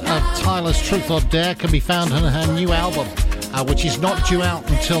mix of Tyler's Truth or Dare, can be found on her new album, which is not due out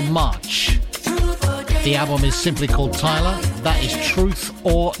until March. The album is simply called Tyler. That is Truth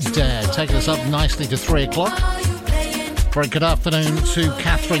or Dare. Taking us up nicely to 3 o'clock. Very good afternoon to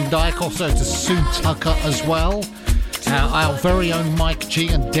Catherine Dyke, also to Sue Tucker as well. Our very own Mike G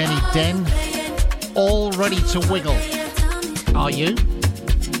and Denny Den. All ready to wiggle. Are you?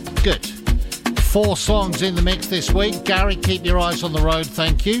 Good. 4 songs in the mix this week. Gary, keep your eyes on the road,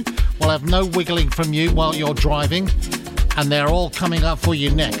 thank you. We'll have no wiggling from you while you're driving. And they're all coming up for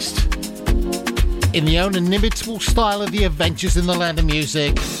you next. In the own inimitable style of the Adventures in the Land of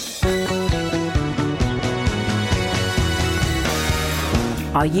Music.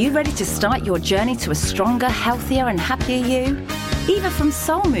 Are you ready to start your journey to a stronger, healthier and happier you? Eva from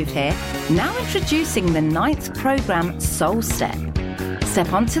Soul Move here, now introducing the 9th program, Soul Step.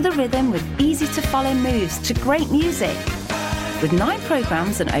 Step onto the rhythm with easy-to-follow moves to great music. With 9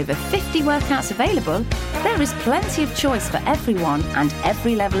 programs and over 50 workouts available, there is plenty of choice for everyone and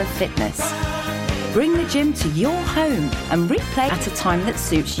every level of fitness. Bring the gym to your home and replay at a time that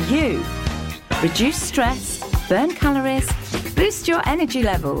suits you. Reduce stress, burn calories, boost your energy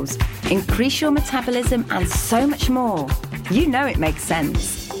levels, increase your metabolism and so much more. You know it makes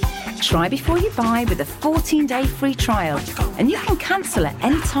sense. Try before you buy with a 14-day free trial, and you can cancel at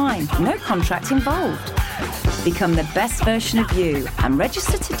any time, no contract involved. Become the best version of you and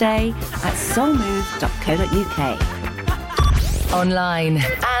register today at soulmove.co.uk. Online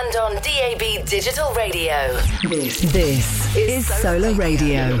And on DAB Digital Radio. This is Solar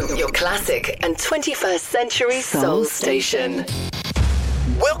Radio. Your classic and 21st century soul station.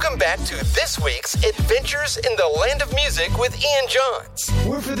 Welcome back to this week's Adventures in the Land of Music with Ian Jons.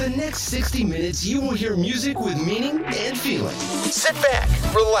 Where for the next 60 minutes, you will hear music with meaning and feeling. Sit back,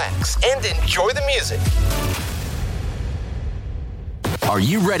 relax, and enjoy the music. Are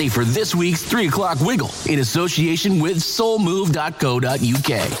you ready for this week's 3 o'clock wiggle in association with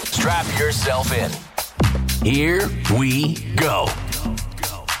soulmove.co.uk? Strap yourself in. Here we go.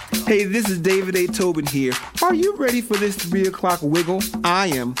 Hey, this is David A. Tobin here. Are you ready for this 3 o'clock wiggle? I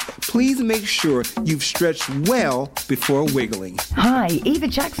am. Please make sure you've stretched well before wiggling. Hi, Eva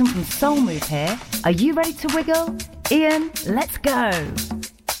Jackson from Soul Move here. Are you ready to wiggle? Ian, let's go.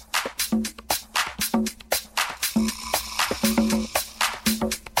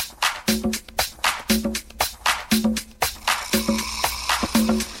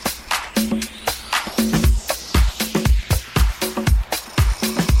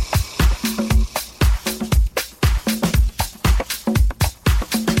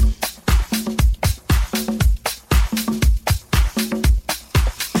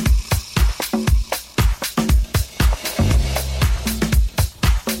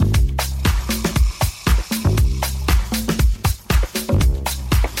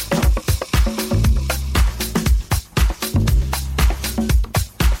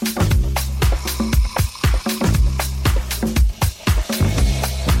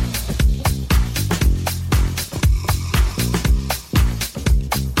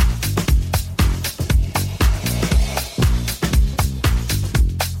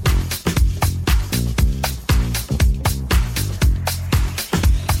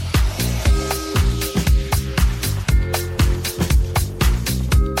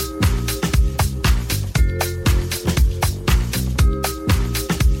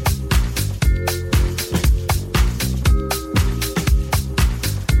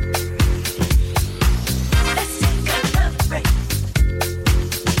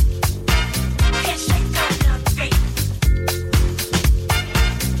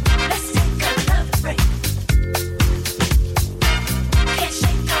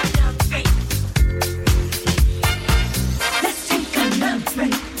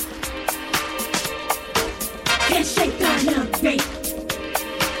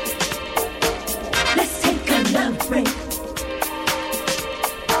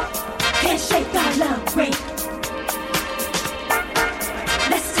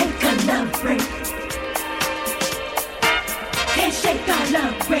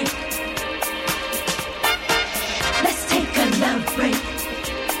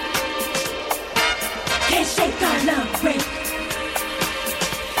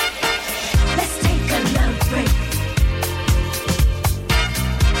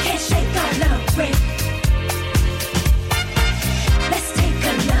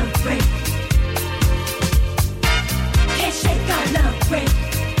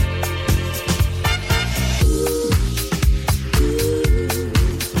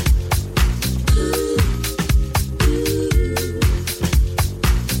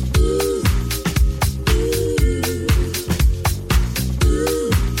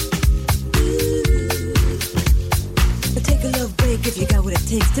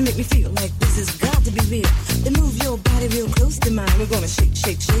 make me feel like this has got to be real. Then move your body real close to mine. We're gonna shake,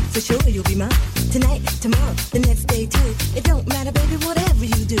 shake, shake, for sure you'll be mine. Tonight, tomorrow, the next day too. It don't matter, baby, whatever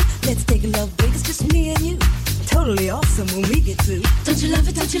you do. Let's take a love break, it's just me and you. Totally awesome when we get through. Don't you love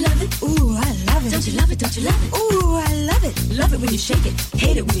it, don't you love it? Ooh, I love it. Don't you love it, don't you love it? Ooh, I love it. Love it when you shake it,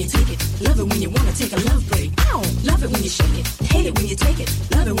 hate it when you take it. Love it when you wanna take a love break. Ow! Love it when you shake it, hate it when you take it.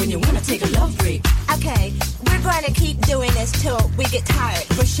 Love it when you wanna take a love break. Okay, we're going to keep doing this till we get tired,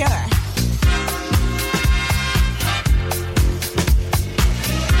 for sure.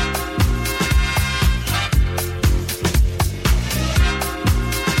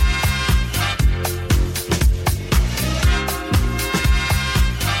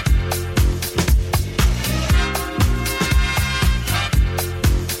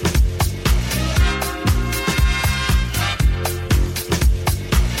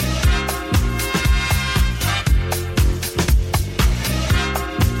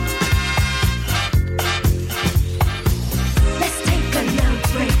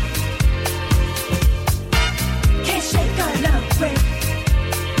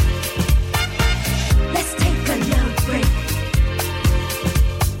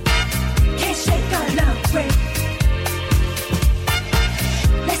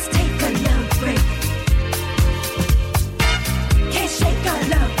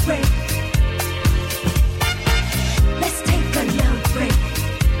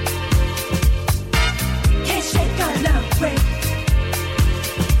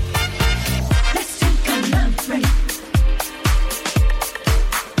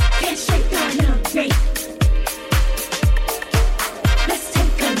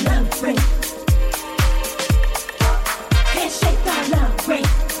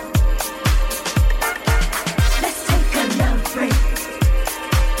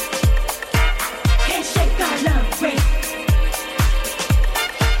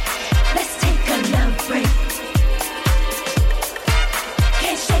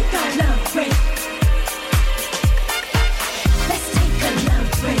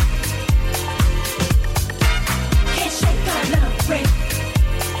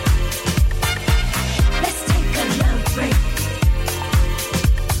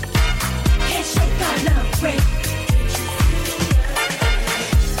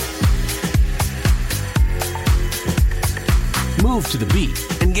 Move to the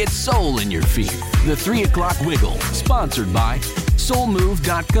beat and get soul in your feet. The 3 o'clock Wiggle, sponsored by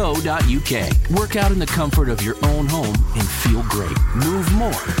soulmove.co.uk. Work out in the comfort of your own home and feel great. Move more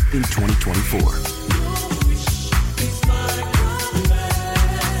in 2024.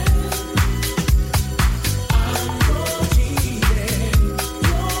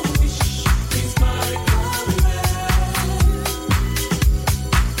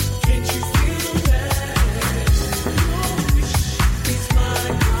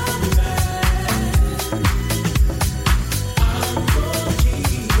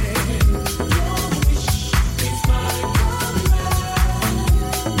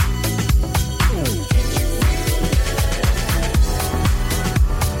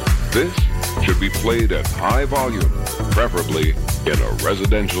 This should be played at high volume, preferably in a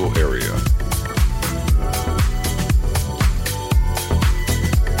residential area.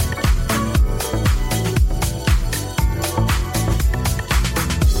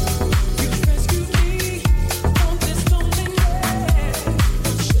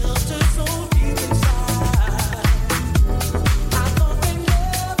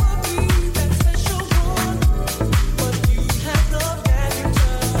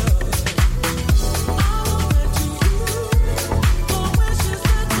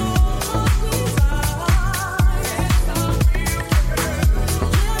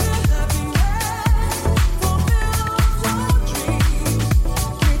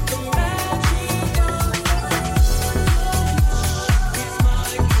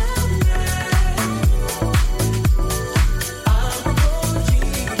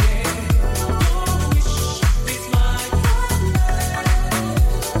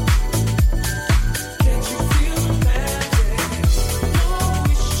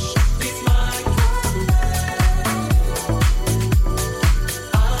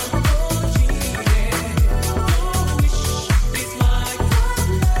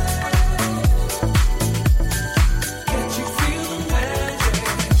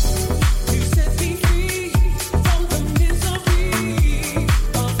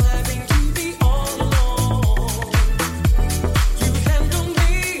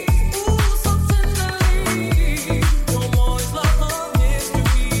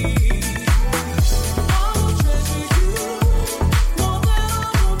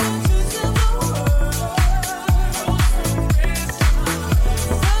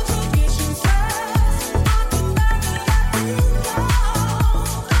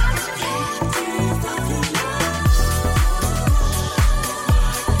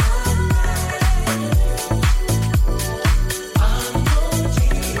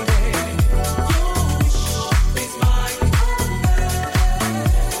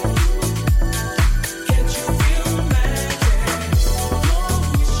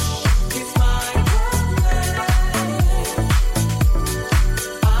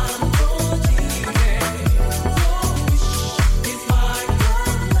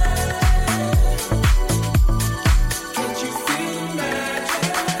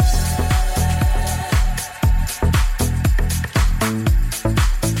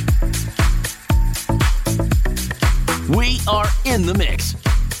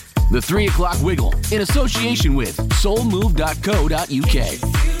 The 3 o'clock wiggle in association with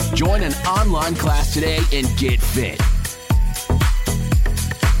soulmove.co.uk. Join an online class today and get fit.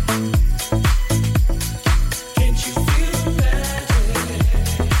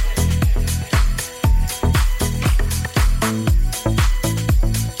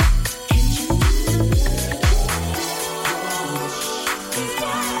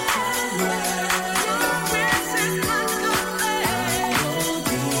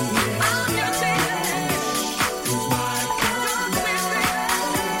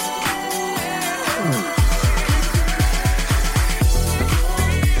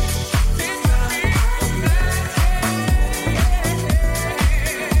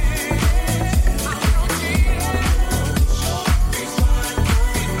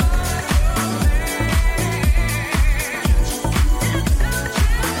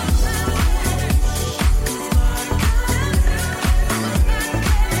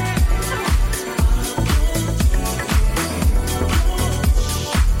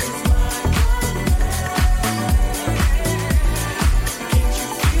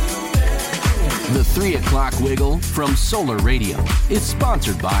 Wiggle from Solar Radio is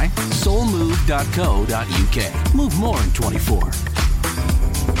sponsored by soulmove.co.uk. Move more in 24.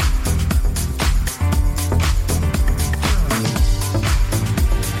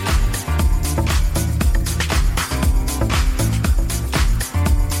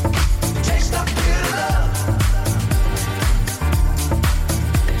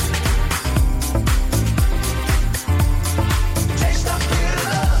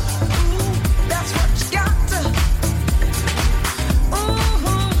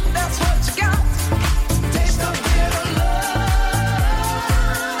 That's what you got. Taste of bitter love.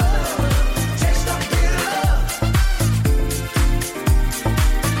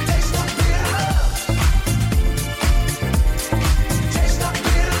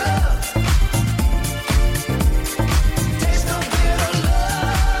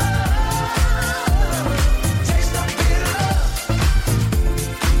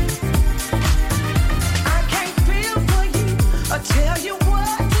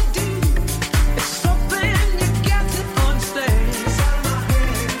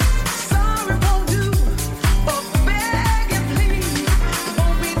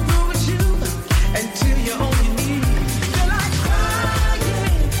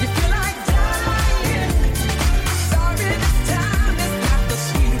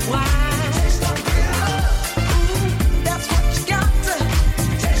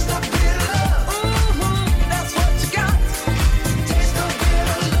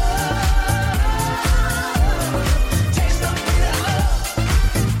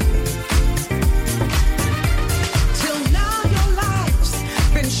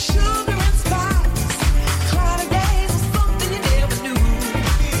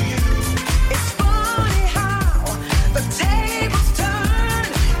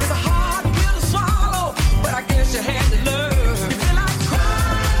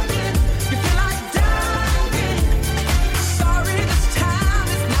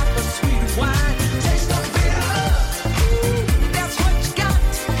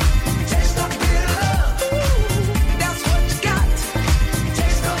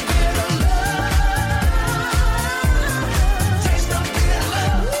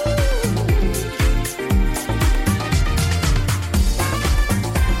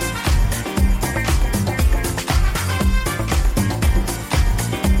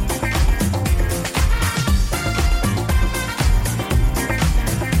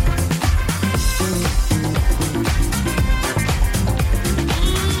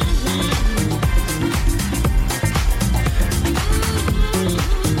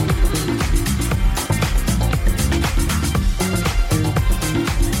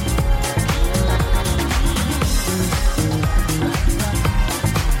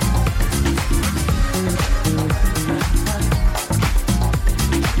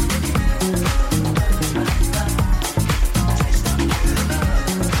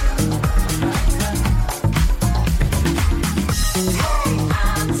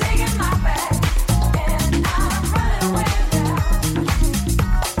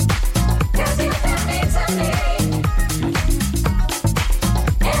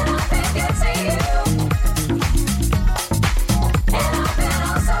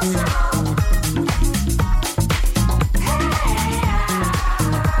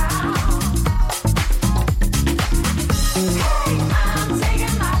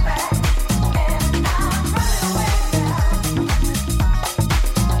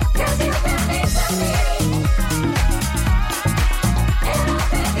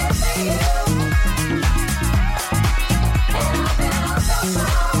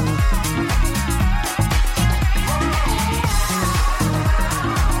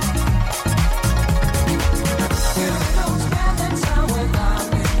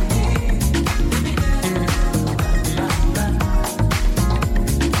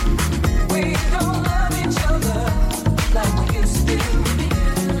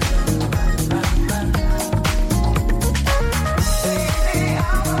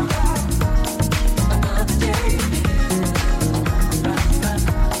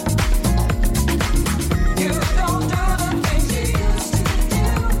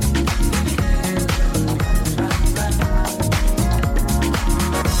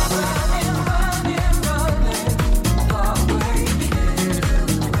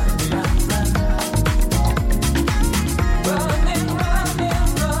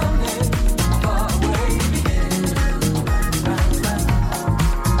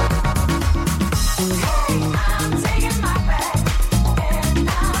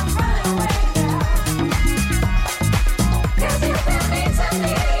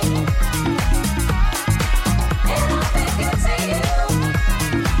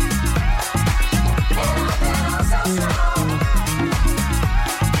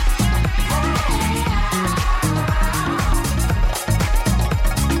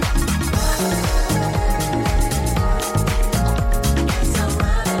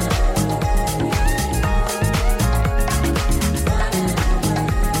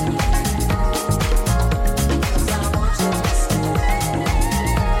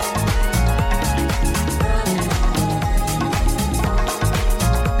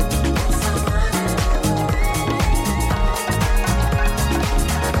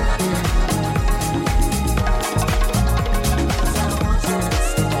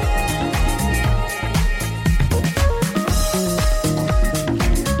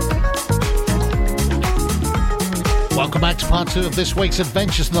 Welcome back to part 2 of this week's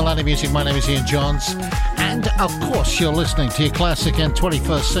Adventures in the Land of Music. My name is Jons, and of course you're listening to your classic and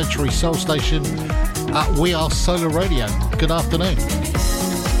 21st century soul station. We are Solar Radio. Good afternoon.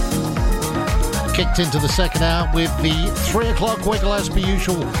 Kicked into the second hour with the 3 o'clock wiggle as per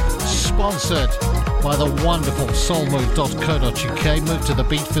usual, sponsored by the wonderful soulmove.co.uk. Move to the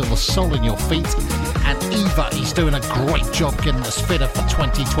beat, feel the soul in your feet. And Eva is doing a great job getting us fitter for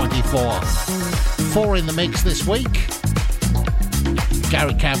 2024. 4 in the mix this week.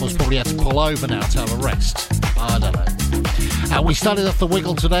 Gary Campbell's probably had to pull over now to have a rest. I don't know. We started off the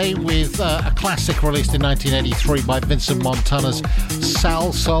wiggle today with a classic released in 1983 by Vincent Montana's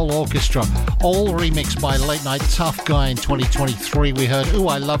Sal Soul Orchestra, all remixed by Late Night Tough Guy in 2023. We heard Ooh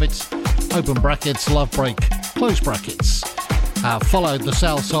I Love It, open brackets, Love Break, close brackets. Followed the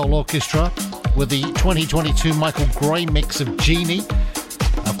Sal Soul Orchestra with the 2022 Michael Gray mix of Genie,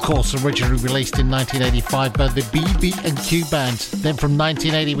 of course originally released in 1985 by the BB&Q Band. Then from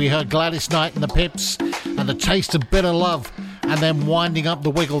 1980 we heard Gladys Knight and the Pips and The Taste of Bitter Love. And then winding up the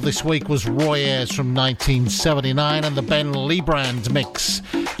wiggle this week was Roy Ayers from 1979 and the Ben Lebrand mix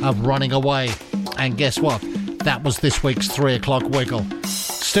of Running Away. And guess what? That was this week's 3 o'clock wiggle.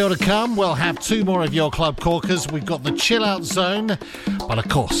 Still to come, we'll have 2 more of your club corkers. We've got the chill out zone, but of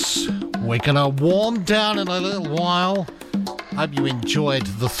course we're gonna warm down in a little while. Hope you enjoyed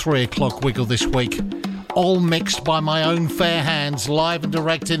the 3 o'clock wiggle this week, all mixed by my own fair hands, live and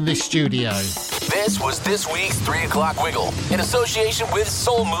direct in this studio. This was this week's 3 o'clock wiggle in association with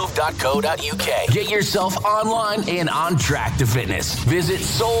soulmove.co.uk. Get yourself online and on track to fitness. Visit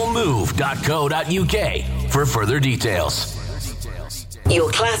soulmove.co.uk for further details. Your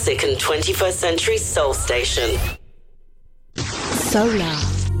classic and 21st century soul station. Solar.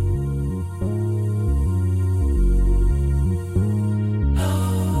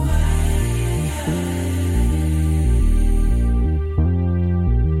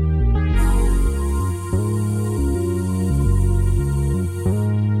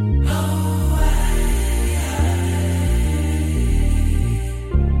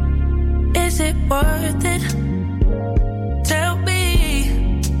 Is it worth it? Tell me,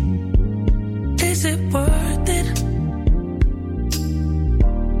 is it worth it?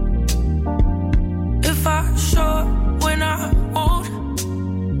 If I show up when I won't,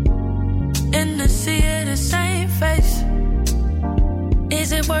 and to see it the same face,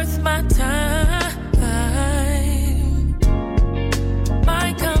 is it worth my time?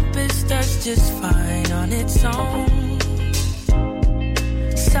 My compass does just fine on its own.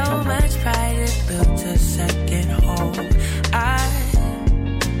 So much pride it built a second home. I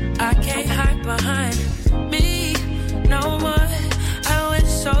can't hide behind me no more. I went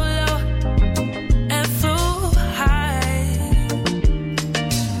so low and flew high.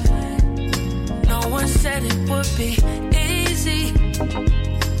 No one said it would be easy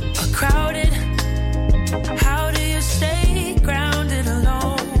or crowded. How do you stay grounded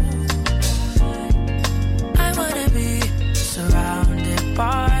alone? I wanna be surrounded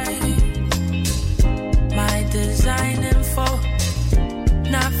by my design info,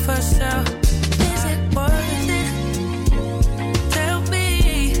 not for sale. Is it worth it? Tell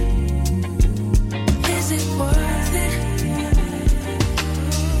me, is it worth it?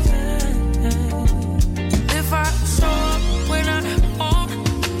 If I show up when I won't,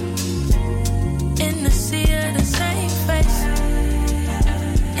 in the sea of the same face,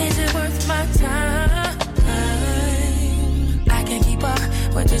 is it worth my time? I can't keep up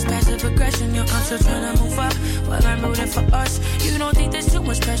with this passive aggression. You're also trying to move up while I'm rooting for us. You don't think there's too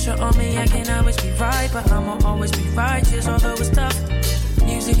much pressure on me. I can't always be right, but I'ma always be righteous, although it's tough.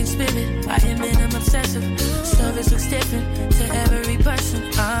 Music and spirit, I admit I'm obsessive. Service looks different to every person.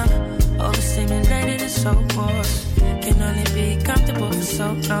 I'm overstimulated and so bored. Can only be comfortable for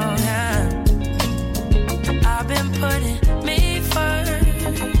so long. I've been putting me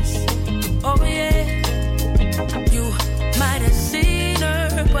first. Oh yeah, you might have seen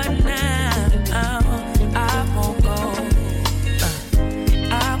her, but now I won't go.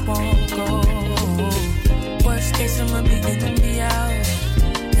 I won't go. Worst case, I'ma be in and be out.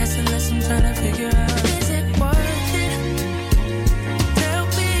 That's a lesson I'm trying to figure out. Is it worth it? Tell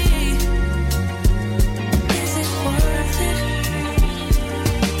me, is it worth it?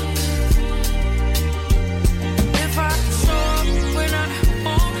 If I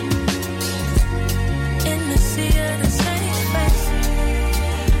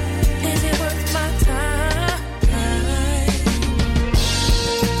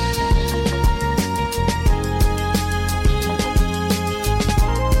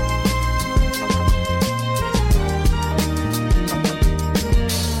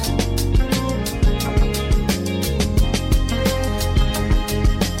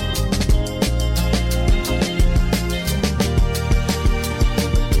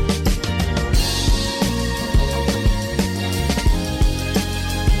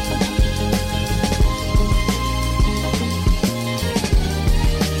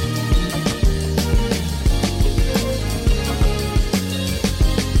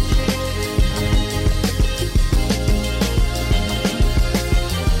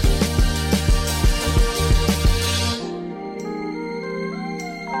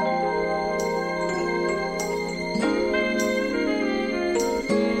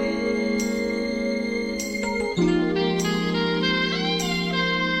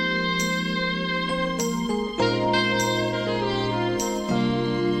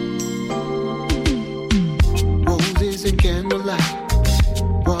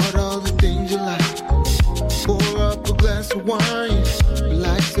wine.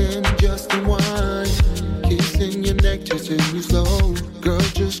 Relax and just unwind. Kissing your neck, touching you slow. Girl,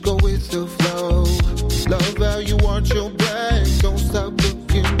 just go with the flow. Love how you arch your back. Don't stop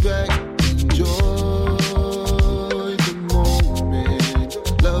looking back. Enjoy the moment.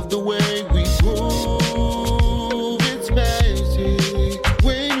 Love the way we move. It's magic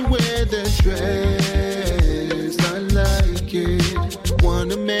when you wear that dress. I like it.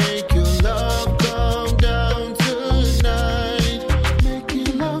 Wanna make your love come down tonight.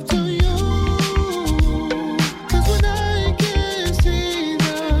 Making love to you. 'Cause when I can see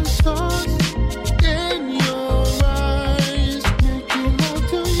the stars in your eyes, making love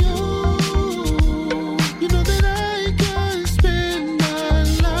to you. You know that I can spend my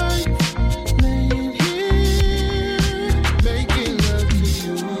life laying here, making love to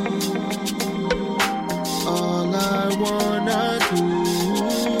you. All I wanna do.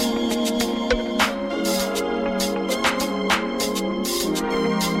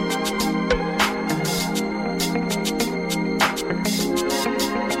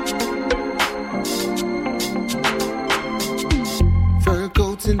 Fur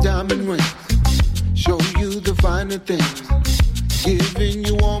coats and diamond rings, show you the finer things. Giving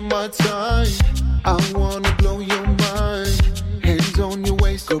you all my time, I wanna blow your mind. Hands on your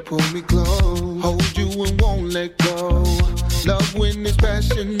waist, girl, pull me close. Hold you and won't let go. Love when it's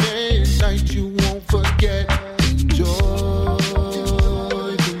passionate, night you won't forget. Enjoy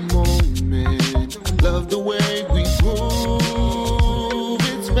the moment. Love the way we move.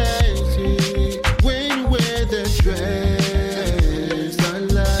 It's magic when you wear that dress. I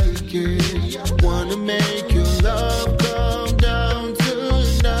like it. Wanna make your love come down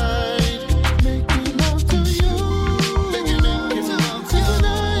tonight. Making love to you. Making love to you. When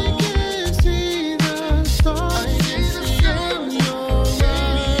I can see the stars in your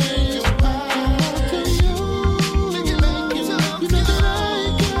eyes. Love to you. You know that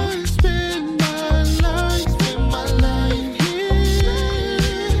I can spend my life here.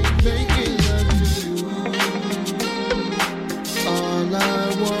 Making love to you. All I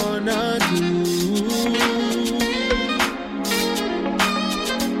wanna do.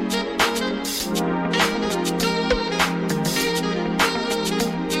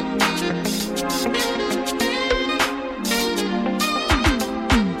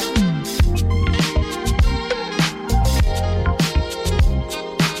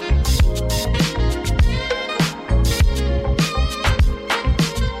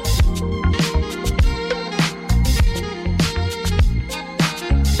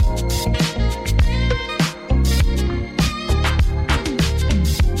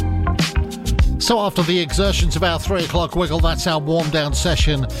 So after the exertions of our 3 o'clock wiggle, that's our warm down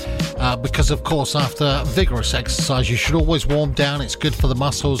session. Because, of course, after vigorous exercise, you should always warm down. It's good for the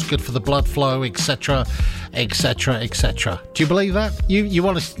muscles, good for the blood flow, etc., etc., etc. Do you believe that? You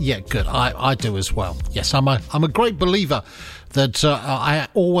want to? Yeah, good. I do as well. Yes, I'm a great believer that I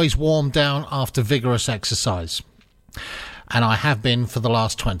always warm down after vigorous exercise. And I have been for the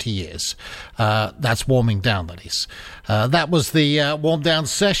last 20 years. That's warming down, that is. That was the warm down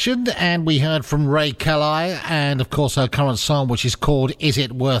session, and we heard from Ray Kelly, and of course her current song, which is called Is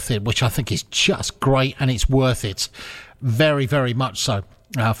It Worth It, which I think is just great, and it's worth it. Very, very much so.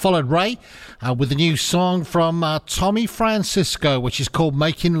 Followed Ray with a new song from Tommy Francisco, which is called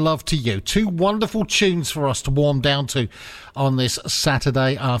Making Love to You. Two wonderful tunes for us to warm down to on this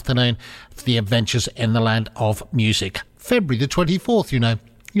Saturday afternoon for the Adventures in the Land of Music. February the 24th, you know.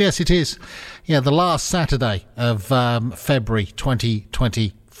 Yes, it is. Yeah, the last Saturday of February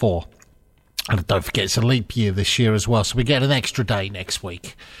 2024. And don't forget, it's a leap year this year as well, so we get an extra day next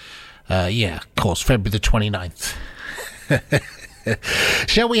week. Yeah, of course, February the 29th.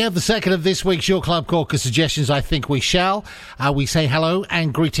 Shall we have the second of this week's Your Club Corker suggestions? I think we shall. We say hello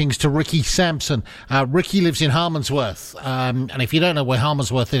and greetings to Ricky Sampson. Ricky lives in Harmondsworth. And if you don't know where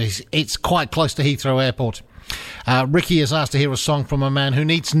Harmondsworth is, it's quite close to Heathrow Airport. Ricky has asked to hear a song from a man who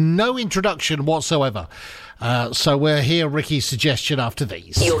needs no introduction whatsoever. So we'll hear Ricky's suggestion after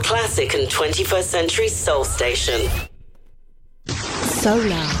these. Your classic and 21st century soul station.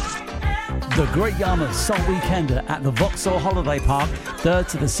 Solar. The Great Yarmouth Soul Weekender at the Vauxhall Holiday Park, 3rd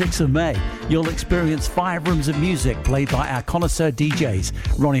to the 6th of May. You'll experience 5 rooms of music played by our connoisseur DJs,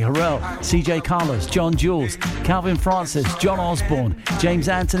 Ronnie Harrell, CJ Carlos, John Jules, Calvin Francis, John Osborne, James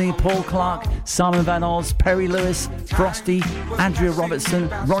Anthony, Paul Clark, Simon Van Oz, Perry Lewis, Frosty, Andrea Robertson,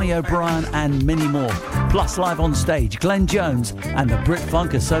 Ronnie O'Brien and many more. Plus live on stage, Glenn Jones and the Brit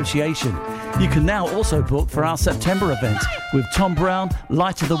Funk Association. You can now also book for our September event with Tom Brown,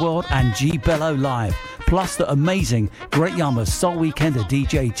 Light of the World and G Bello live. Plus the amazing Great Yarmouth Soul Weekender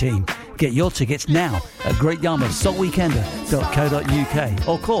DJ team. Get your tickets now at greatyarmouthsoulweekender.co.uk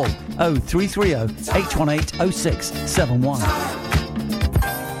or call 0330 818 0671.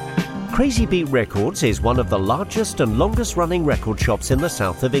 Crazy Beat Records is one of the largest and longest running record shops in the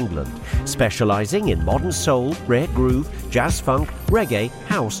south of England, specialising in modern soul, rare groove, jazz funk, reggae,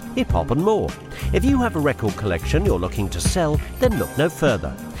 house, hip-hop and more. If you have a record collection you're looking to sell, then look no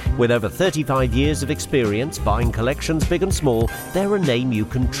further. With over 35 years of experience buying collections big and small, they're a name you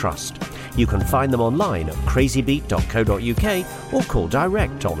can trust. You can find them online at crazybeat.co.uk or call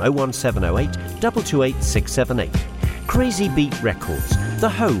direct on 01708 228 678. Crazy Beat Records, the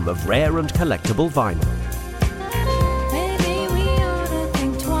home of rare and collectible vinyl. Maybe we ought to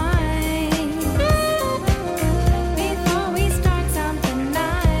think twice before we start something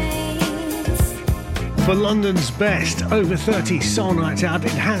nice. For London's best over 30 soul night out,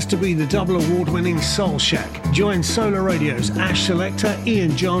 it has to be the double award-winning Soul Shack. Join Solar Radio's Ash Selector,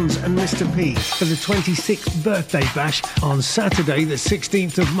 Ian Jons and Mr. P for the 26th birthday bash on Saturday the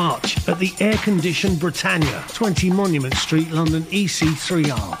 16th of March at the air-conditioned Britannia, 20 Monument Street, London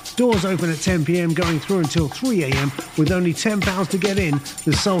EC3R. Doors open at 10 p.m, going through until 3 a.m. with only £10 to get in.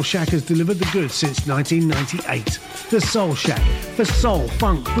 The Soul Shack has delivered the goods since 1998. The Soul Shack for soul,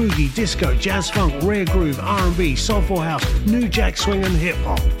 funk, boogie, disco, jazz funk, rare groove, R&B, soulful house, new jack swing and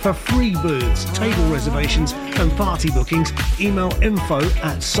hip-hop. For free booths, table reservations and party bookings, email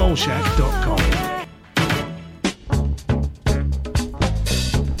info@soulshack.com.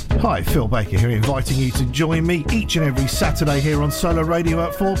 Hi, Phil Baker here, inviting you to join me each and every Saturday here on Solar Radio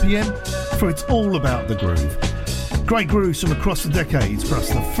at 4 p.m, for It's All About the Groove. Great grooves from across the decades, plus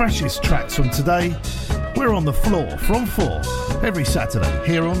the freshest tracks from today. We're on the floor from 4 every Saturday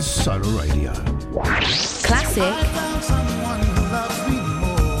here on Solar Radio. Classic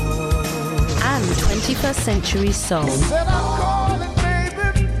and 21st century soul.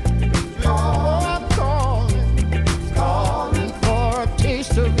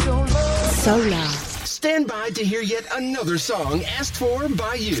 Solar. Stand by to hear yet another song asked for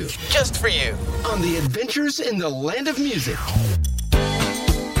by you. Just for you. On the Adventures in the Land of Music.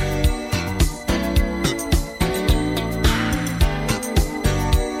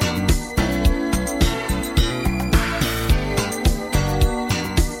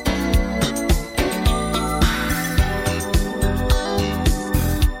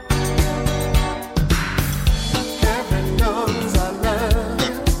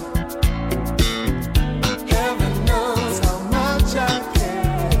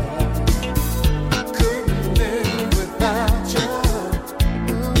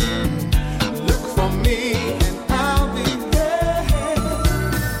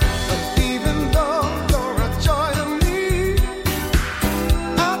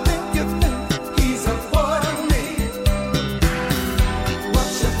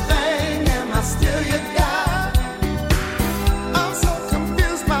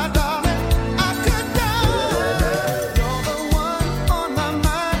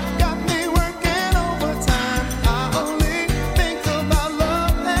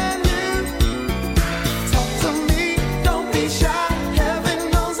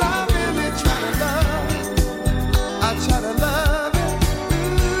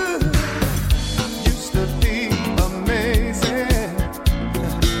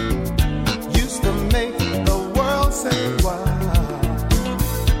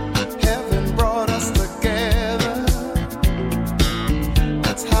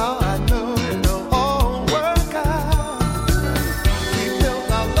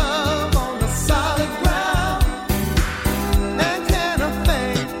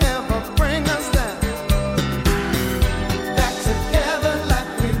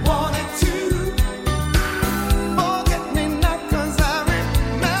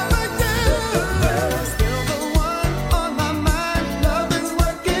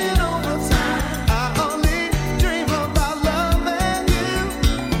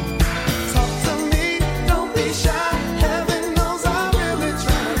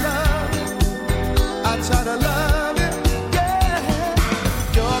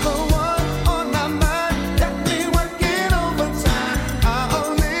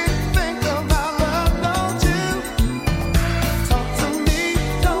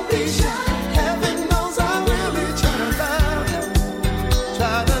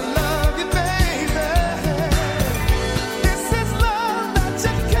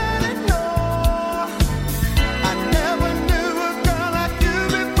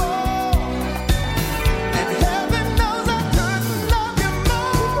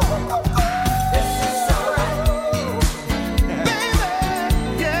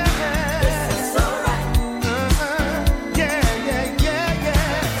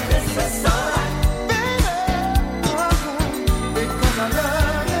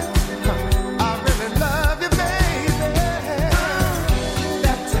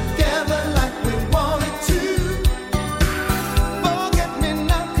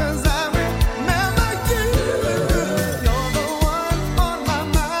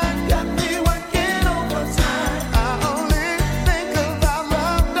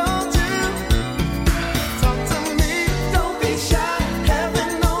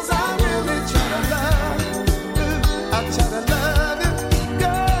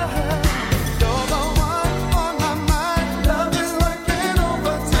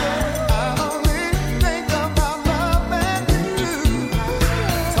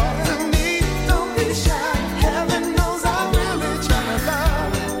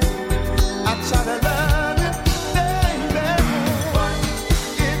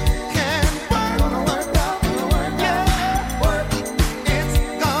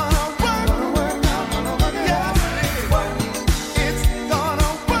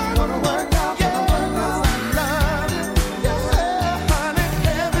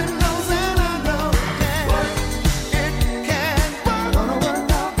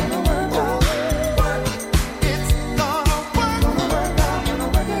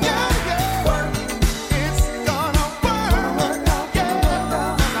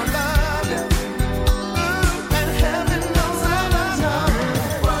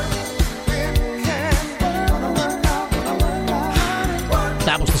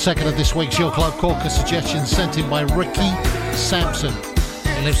 second of this week's Your Club Caucus suggestion sent in by Ricky Sampson.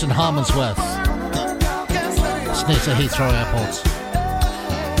 He lives in Harmondsworth. It's near to Heathrow Airport.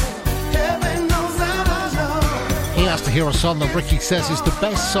 He has to hear a song that Ricky says is the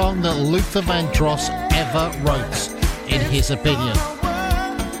best song that Luther Vandross ever wrote, in his opinion.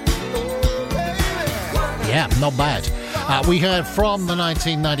 Yeah, not bad. We heard from the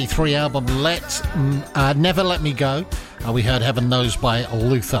 1993 album Never Let Me Go. We heard Heaven Knows by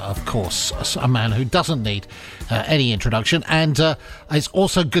Luther, of course, a man who doesn't need any introduction. And it's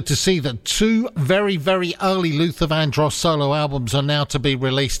also good to see that two very, very early Luther Vandross solo albums are now to be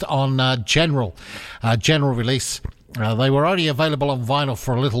released on general release. They were only available on vinyl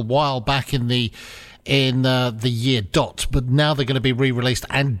for a little while back in the year dot, but now they're going to be re-released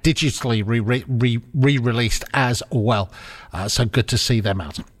and digitally re-released as well. So good to see them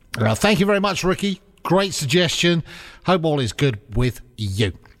out. Thank you very much, Ricky. Great suggestion. Hope all is good with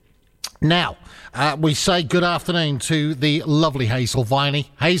you. Now, we say good afternoon to the lovely Hazel Viney.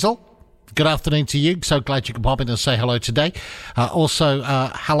 Hazel, good afternoon to you. So glad you can pop in and say hello today. Also,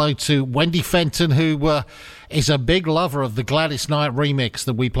 hello to Wendy Fenton, who is a big lover of the Gladys Knight remix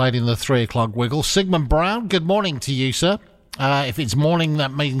that we played in the 3 o'clock wiggle. Sigmund Brown, good morning to you, sir. If it's morning,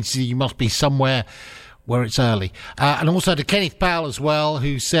 that means you must be somewhere where it's early. And also to Kenneth Powell as well,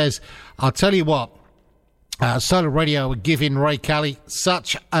 who says, I'll tell you what, Solar Radio would give in Ray Kelly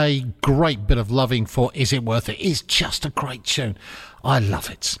such a great bit of loving for Is It Worth It? It's just a great tune. I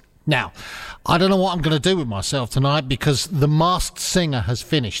love it. Now, I don't know what I'm going to do with myself tonight because The Masked Singer has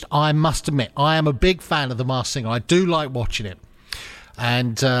finished. I must admit, I am a big fan of The Masked Singer. I do like watching it.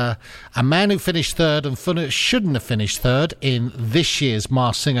 And a man who finished third and shouldn't have finished third in this year's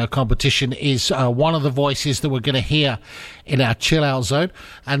Masked Singer competition is one of the voices that we're going to hear in our Chill Out Zone.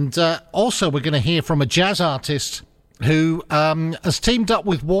 And also we're going to hear from a jazz artist who has teamed up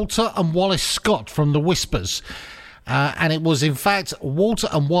with Walter and Wallace Scott from The Whispers. And it was, in fact, Walter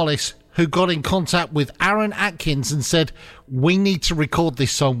and Wallace who got in contact with Aaron Atkins and said, we need to record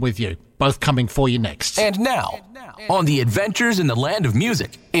this song with you. Both coming for you next. And now, on the Adventures in the Land of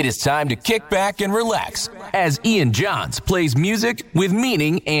Music, it is time to kick back and relax as Ian Jons plays music with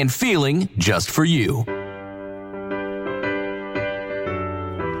meaning and feeling just for you.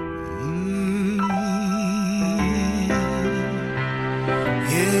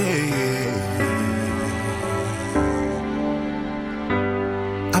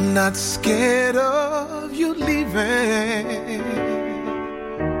 I'm not scared of you leaving.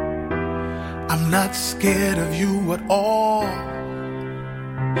 I'm not scared of you at all.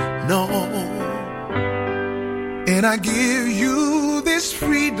 No. And I give you this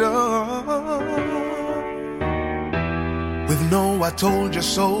freedom with no I told you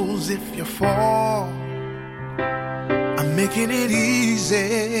so's if you fall. I'm making it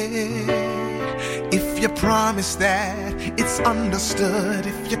easy. If you promise that it's understood.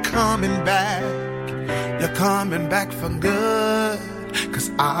 If you're coming back for good. 'Cause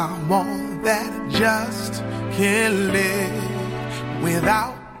I'm all that just can't live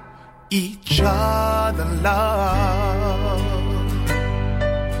without each other, love.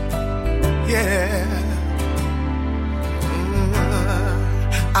 Yeah.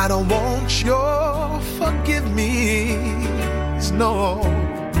 I don't want your forgive me. No.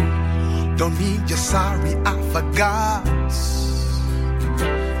 Don't need your sorry, I forgot.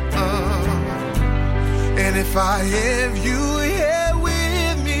 And if I have you here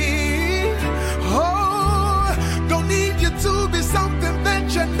with me, oh, don't need you to be something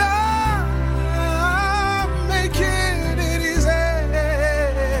that you're not. Making it easy.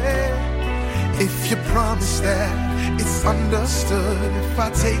 If you promise that it's understood. If I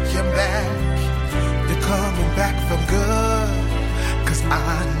take you back, you're coming back for good. 'Cause I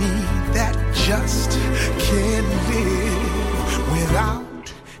need that just can't live without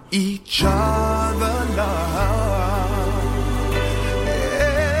each other, love.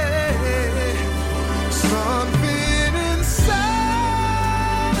 Yeah. Something inside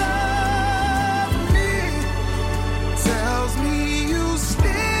of me tells me you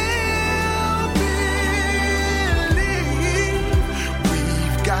still believe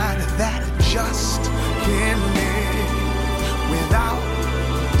we've got that just can't live without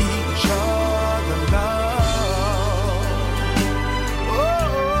each other, love.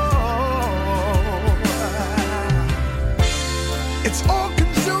 It's all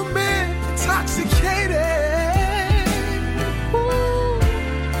consuming, intoxicating. Ooh,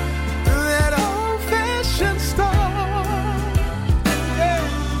 that old fashioned stuff. Yeah.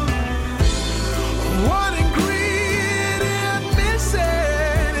 One ingredient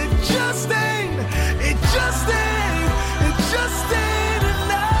missing. It just ain't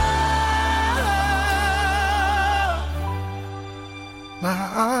enough. my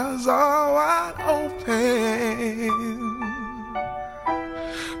eyes are wide open.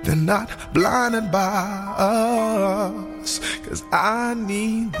 They're not blinded by us, 'cause I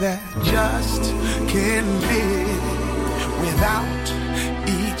need that. Just can't live without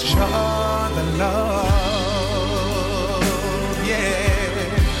each other love.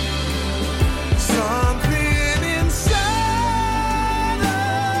 Yeah, something inside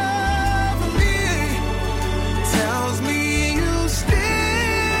of me tells me you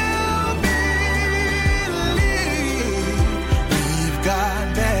still believe. We've got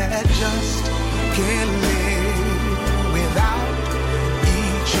that just can't live without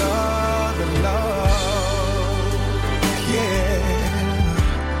each other love. Yeah,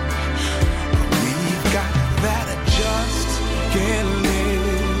 we've got that just can't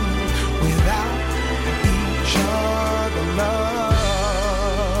live without each other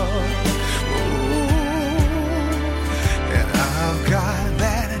love. Ooh, and I've got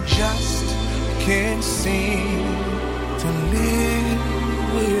that just can't seem to live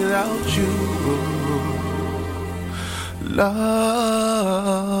without you, love.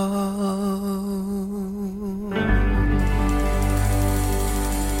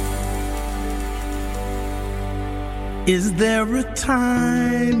 Is there a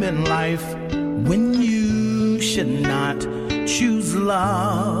time in life when you should not choose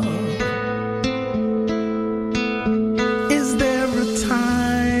love? Is there a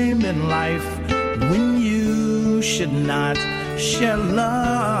time in life when you should not share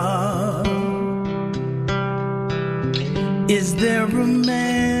love? Is there a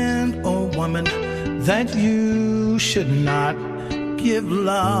man or woman that you should not give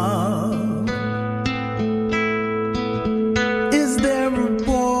love? Is there a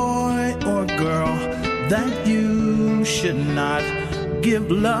boy or girl that you should not give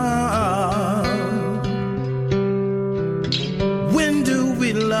love? When do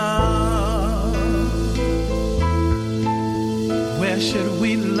we love? Where should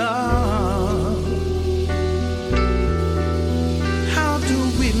we love? How do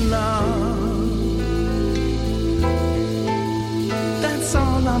we love? That's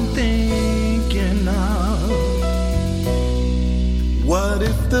all I'm thinking of. What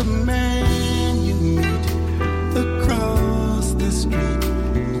if the man you meet across the street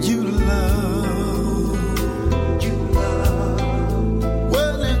you love?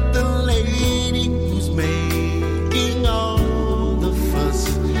 What if the lady who's making all the fuss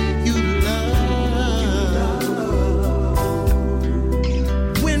you love?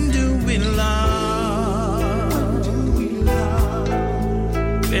 When do we love?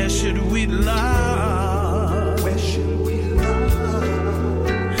 Where should we love?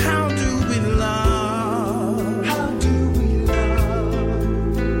 How do we love?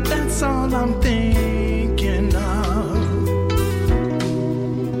 That's all I'm thinking of.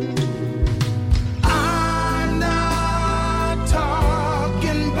 I'm not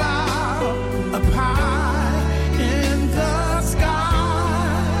talking about a pie in the sky.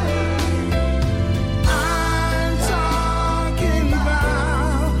 I'm talking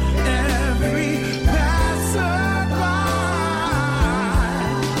about every passerby.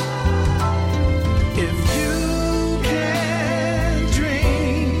 If you can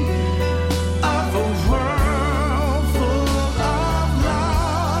dream of a world full of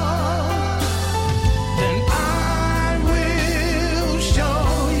love, then I will show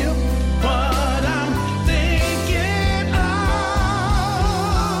you what I'm thinking of.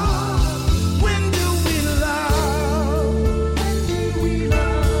 When do we love?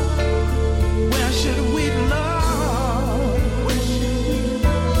 Where should we love?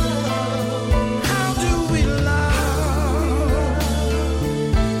 How do we love?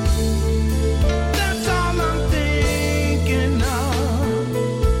 That's all I'm thinking of.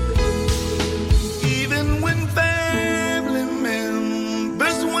 Even when family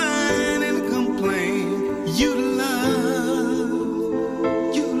members whine and complain, you love.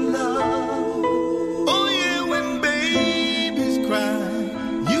 Oh yeah, when babies cry,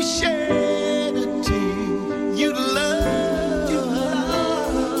 you shed a tear. You love.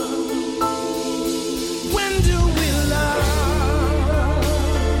 When do we love?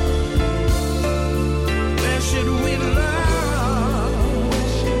 Where should we love?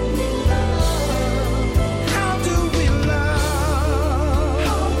 How do we love?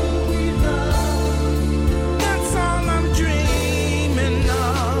 That's all I'm dreaming of.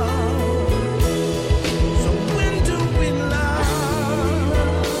 So when do we love?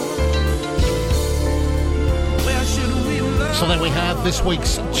 Where should we love? So there we have this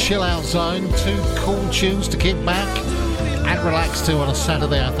week's Chill Out Zone. 2 cool tunes to kick back and relax to on a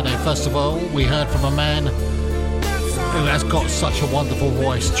Saturday afternoon. First of all, we heard from a man who has got such a wonderful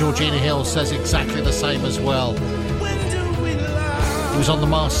voice. Georgina Hill says exactly the same as well. He was on The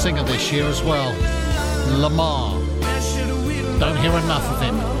Masked Singer this year as well. Lamar. Don't hear enough of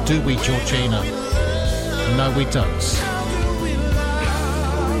him, do we, Georgina? No, we don't.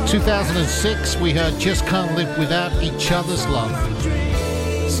 2006, we heard Just Can't Live Without Each Other's Love.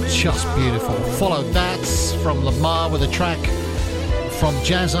 It's just beautiful. Followed that from Lamar with a track from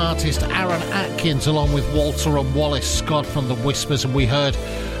jazz artist Aaron Atkins along with Walter and Wallace Scott from The Whispers, and we heard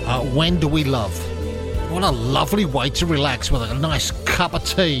When Do We Love? What a lovely way to relax with a nice cup of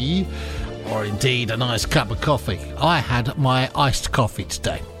tea or indeed a nice cup of coffee. I had my iced coffee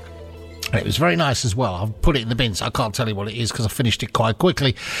today. It was very nice as well. I've put it in the bin, so I can't tell you what it is because I finished it quite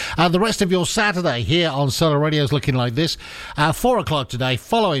quickly. The rest of your Saturday here on Solar Radio is looking like this. 4 o'clock today,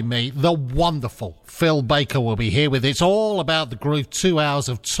 following me, the wonderful Phil Baker will be here with It's All About the Groove, 2 hours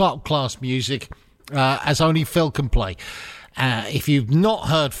of top-class music, as only Phil can play. If you've not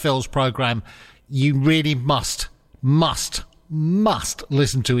heard Phil's programme, you really must listen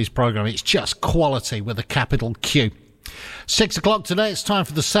to his programme. It's just quality with a capital Q. 6 o'clock today, it's time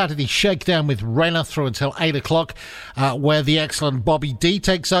for the Saturday Shakedown with Renner through until 8 o'clock, where the excellent Bobby D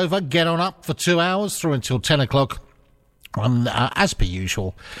takes over. Get on up for 2 hours through until 10 o'clock. And as per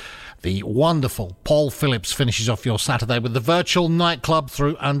usual, the wonderful Paul Phillips finishes off your Saturday with the virtual nightclub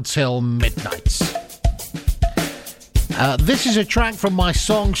through until midnight. This is a track from my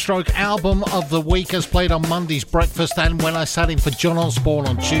song-stroke album of the week as played on Monday's Breakfast and when I sat in for John Osborne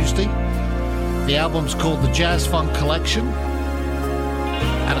on Tuesday. The album's called the Jazz Funk Collection.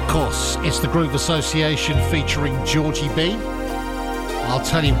 And of course, it's the Groove Association featuring Georgie B. I'll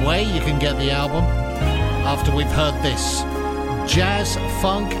tell you where you can get the album after we've heard this. Jazz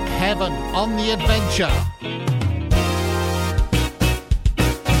Funk Heaven on the Adventure.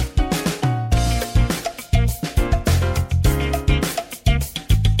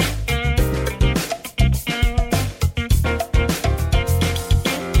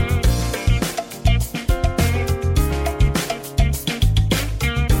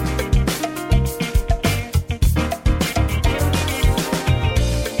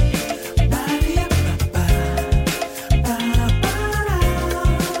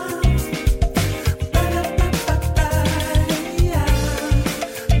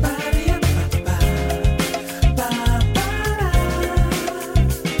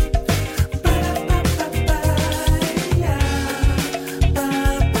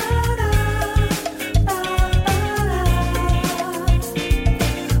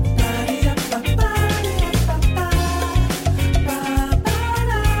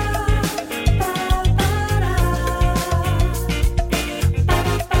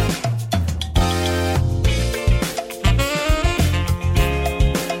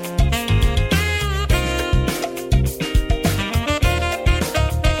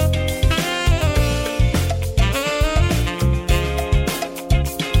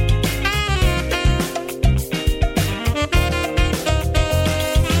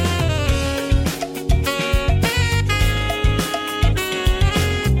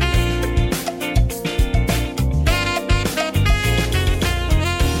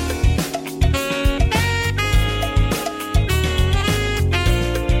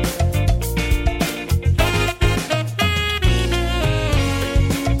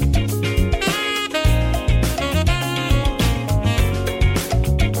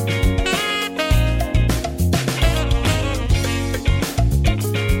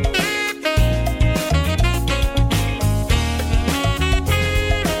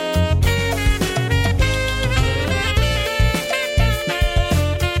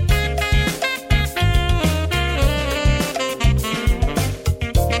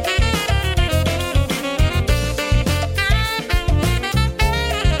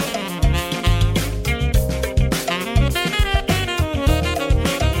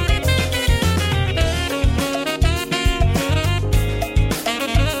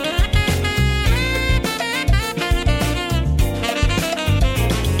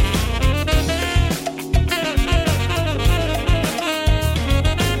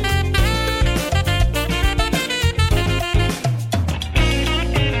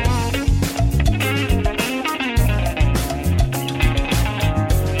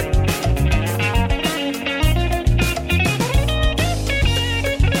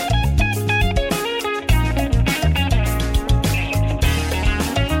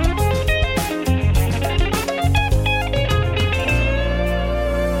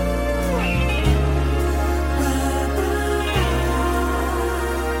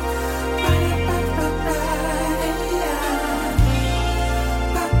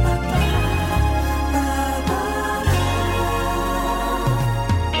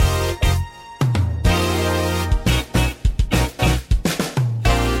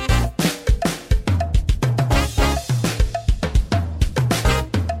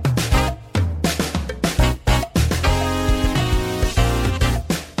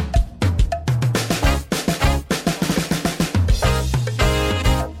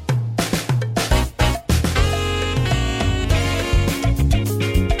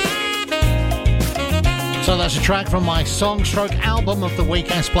 a track from my Song Stroke album of the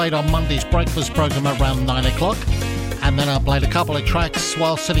week as played on Monday's breakfast programme around 9 o'clock. And then I played a couple of tracks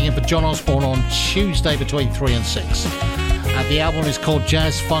while sitting in for John Osborne on Tuesday between 3 and 6. The album is called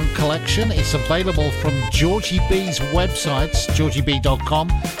Jazz Funk Collection. It's available from Georgie B's websites, georgieb.com.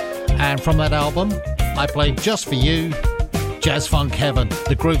 And from that album, I played Just For You, Jazz Funk Heaven,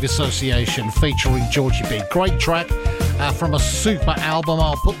 The Groove Association featuring Georgie B. Great track from a super album.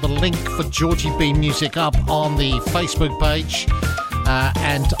 I'll put the link for Georgie B music up on the Facebook page.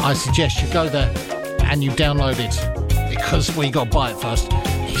 And I suggest you go there and you download it because we got to buy it first.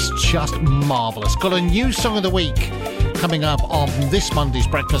 It's just marvellous. Got a new song of the week coming up on this Monday's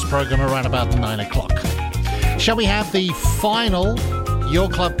breakfast programme around about 9 o'clock. Shall we have the final Your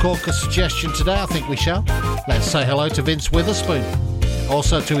Club Corker suggestion today? I think we shall. Let's say hello to Vince Witherspoon.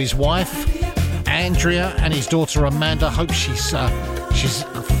 Also to his wife, Andrea, and his daughter, Amanda. Hope she's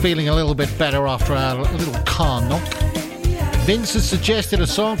feeling a little bit better after our little car knock. Vince has suggested a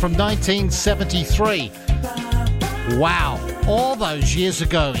song from 1973. Wow. All those years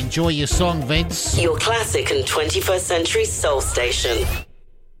ago. Enjoy your song, Vince. Your classic and 21st century soul station.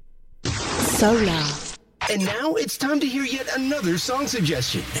 Solar. And now it's time to hear yet another song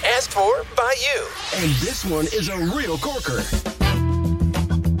suggestion. Asked for by you. And this one is a real corker.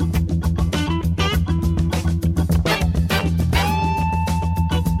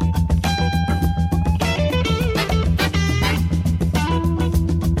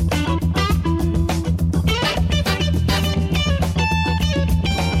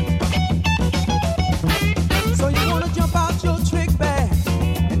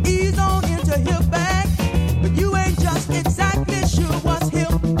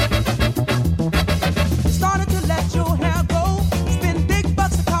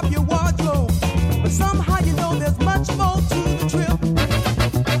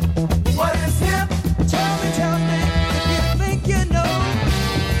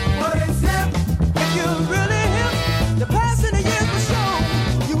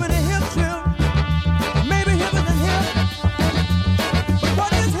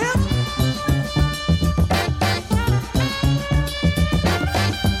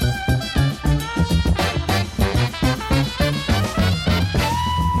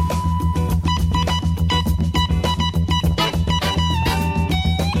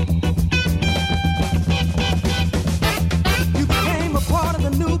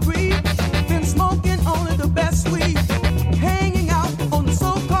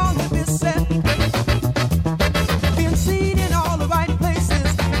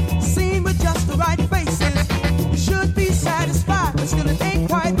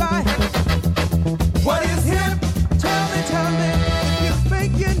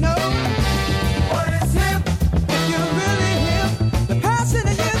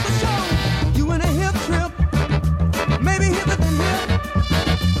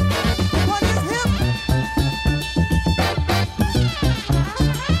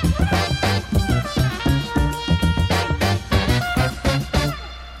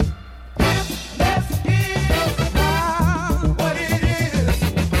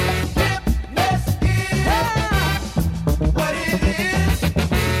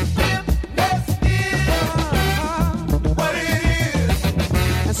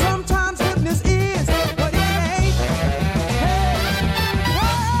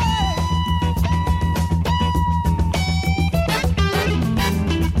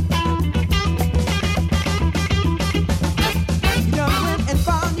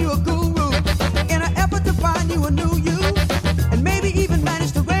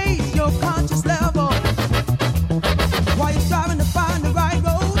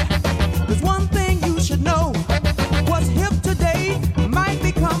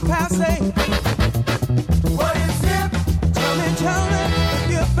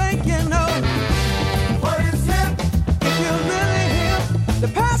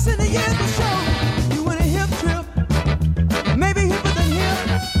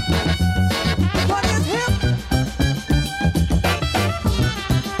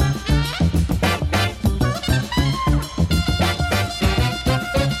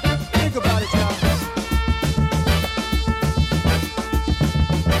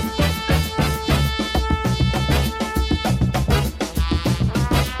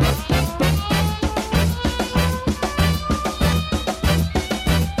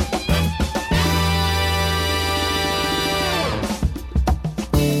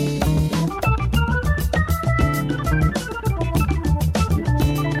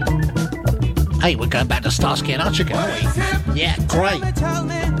 Hey, we're going back to Starsky and Hutch again, aren't we? Yeah, great.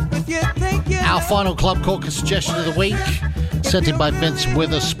 Our final Club Corker suggestion of the week, Sent in by Vince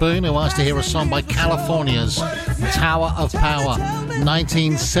Witherspoon, who asked to hear a song by California's Tower of Power,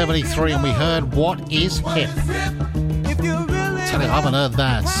 1973, and we heard What Is Hip. Tell you, I haven't heard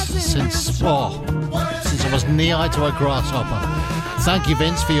that since I was knee-high to a grasshopper. Thank you,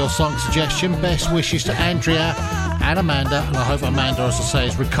 Vince, for your song suggestion. Best wishes to Andrea and Amanda, and I hope Amanda, as I say,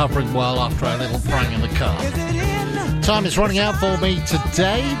 is recovering well after a little bang in the car. Time is running out for me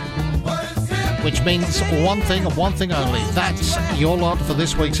today, which means one thing and one thing only. That's your lot for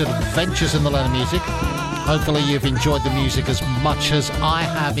this week's Adventures in the Land of Music. Hopefully you've enjoyed the music as much as I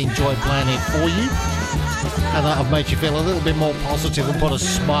have enjoyed playing it for you, and that I've made you feel a little bit more positive and put a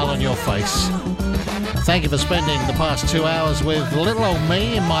smile on your face. Thank you for spending the past 2 hours with little old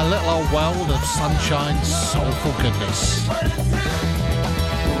me in my little old world of sunshine, soulful goodness.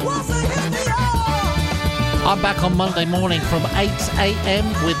 I'm back on Monday morning from 8 a.m.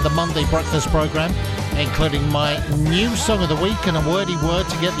 with the Monday Breakfast programme, including my new song of the week and a wordy word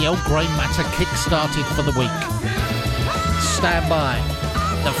to get the old grey matter kick-started for the week. Stand by.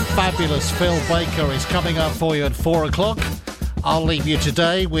 The fabulous Phil Baker is coming up for you at 4 o'clock. I'll leave you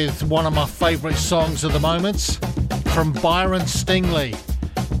today with one of my favourite songs of the moment from Byron Stingley.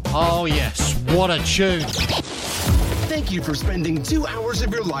 Oh yes, what a tune. Thank you for spending 2 hours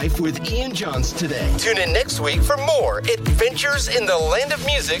of your life with Ian Jons today. Tune in next week for more Adventures in the Land of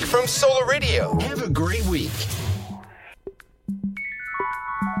Music from Solar Radio. Have a great week.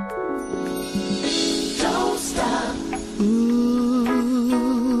 Don't stop. Ooh,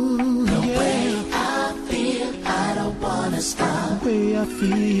 the way I feel, I don't wanna stop. The way I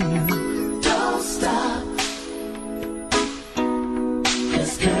feel. Don't stop.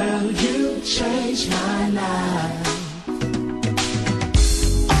 'Cause girl, you changed my life.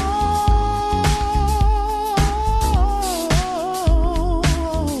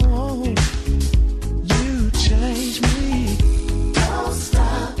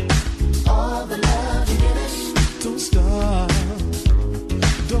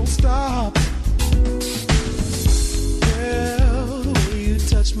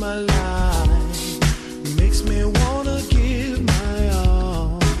 My life.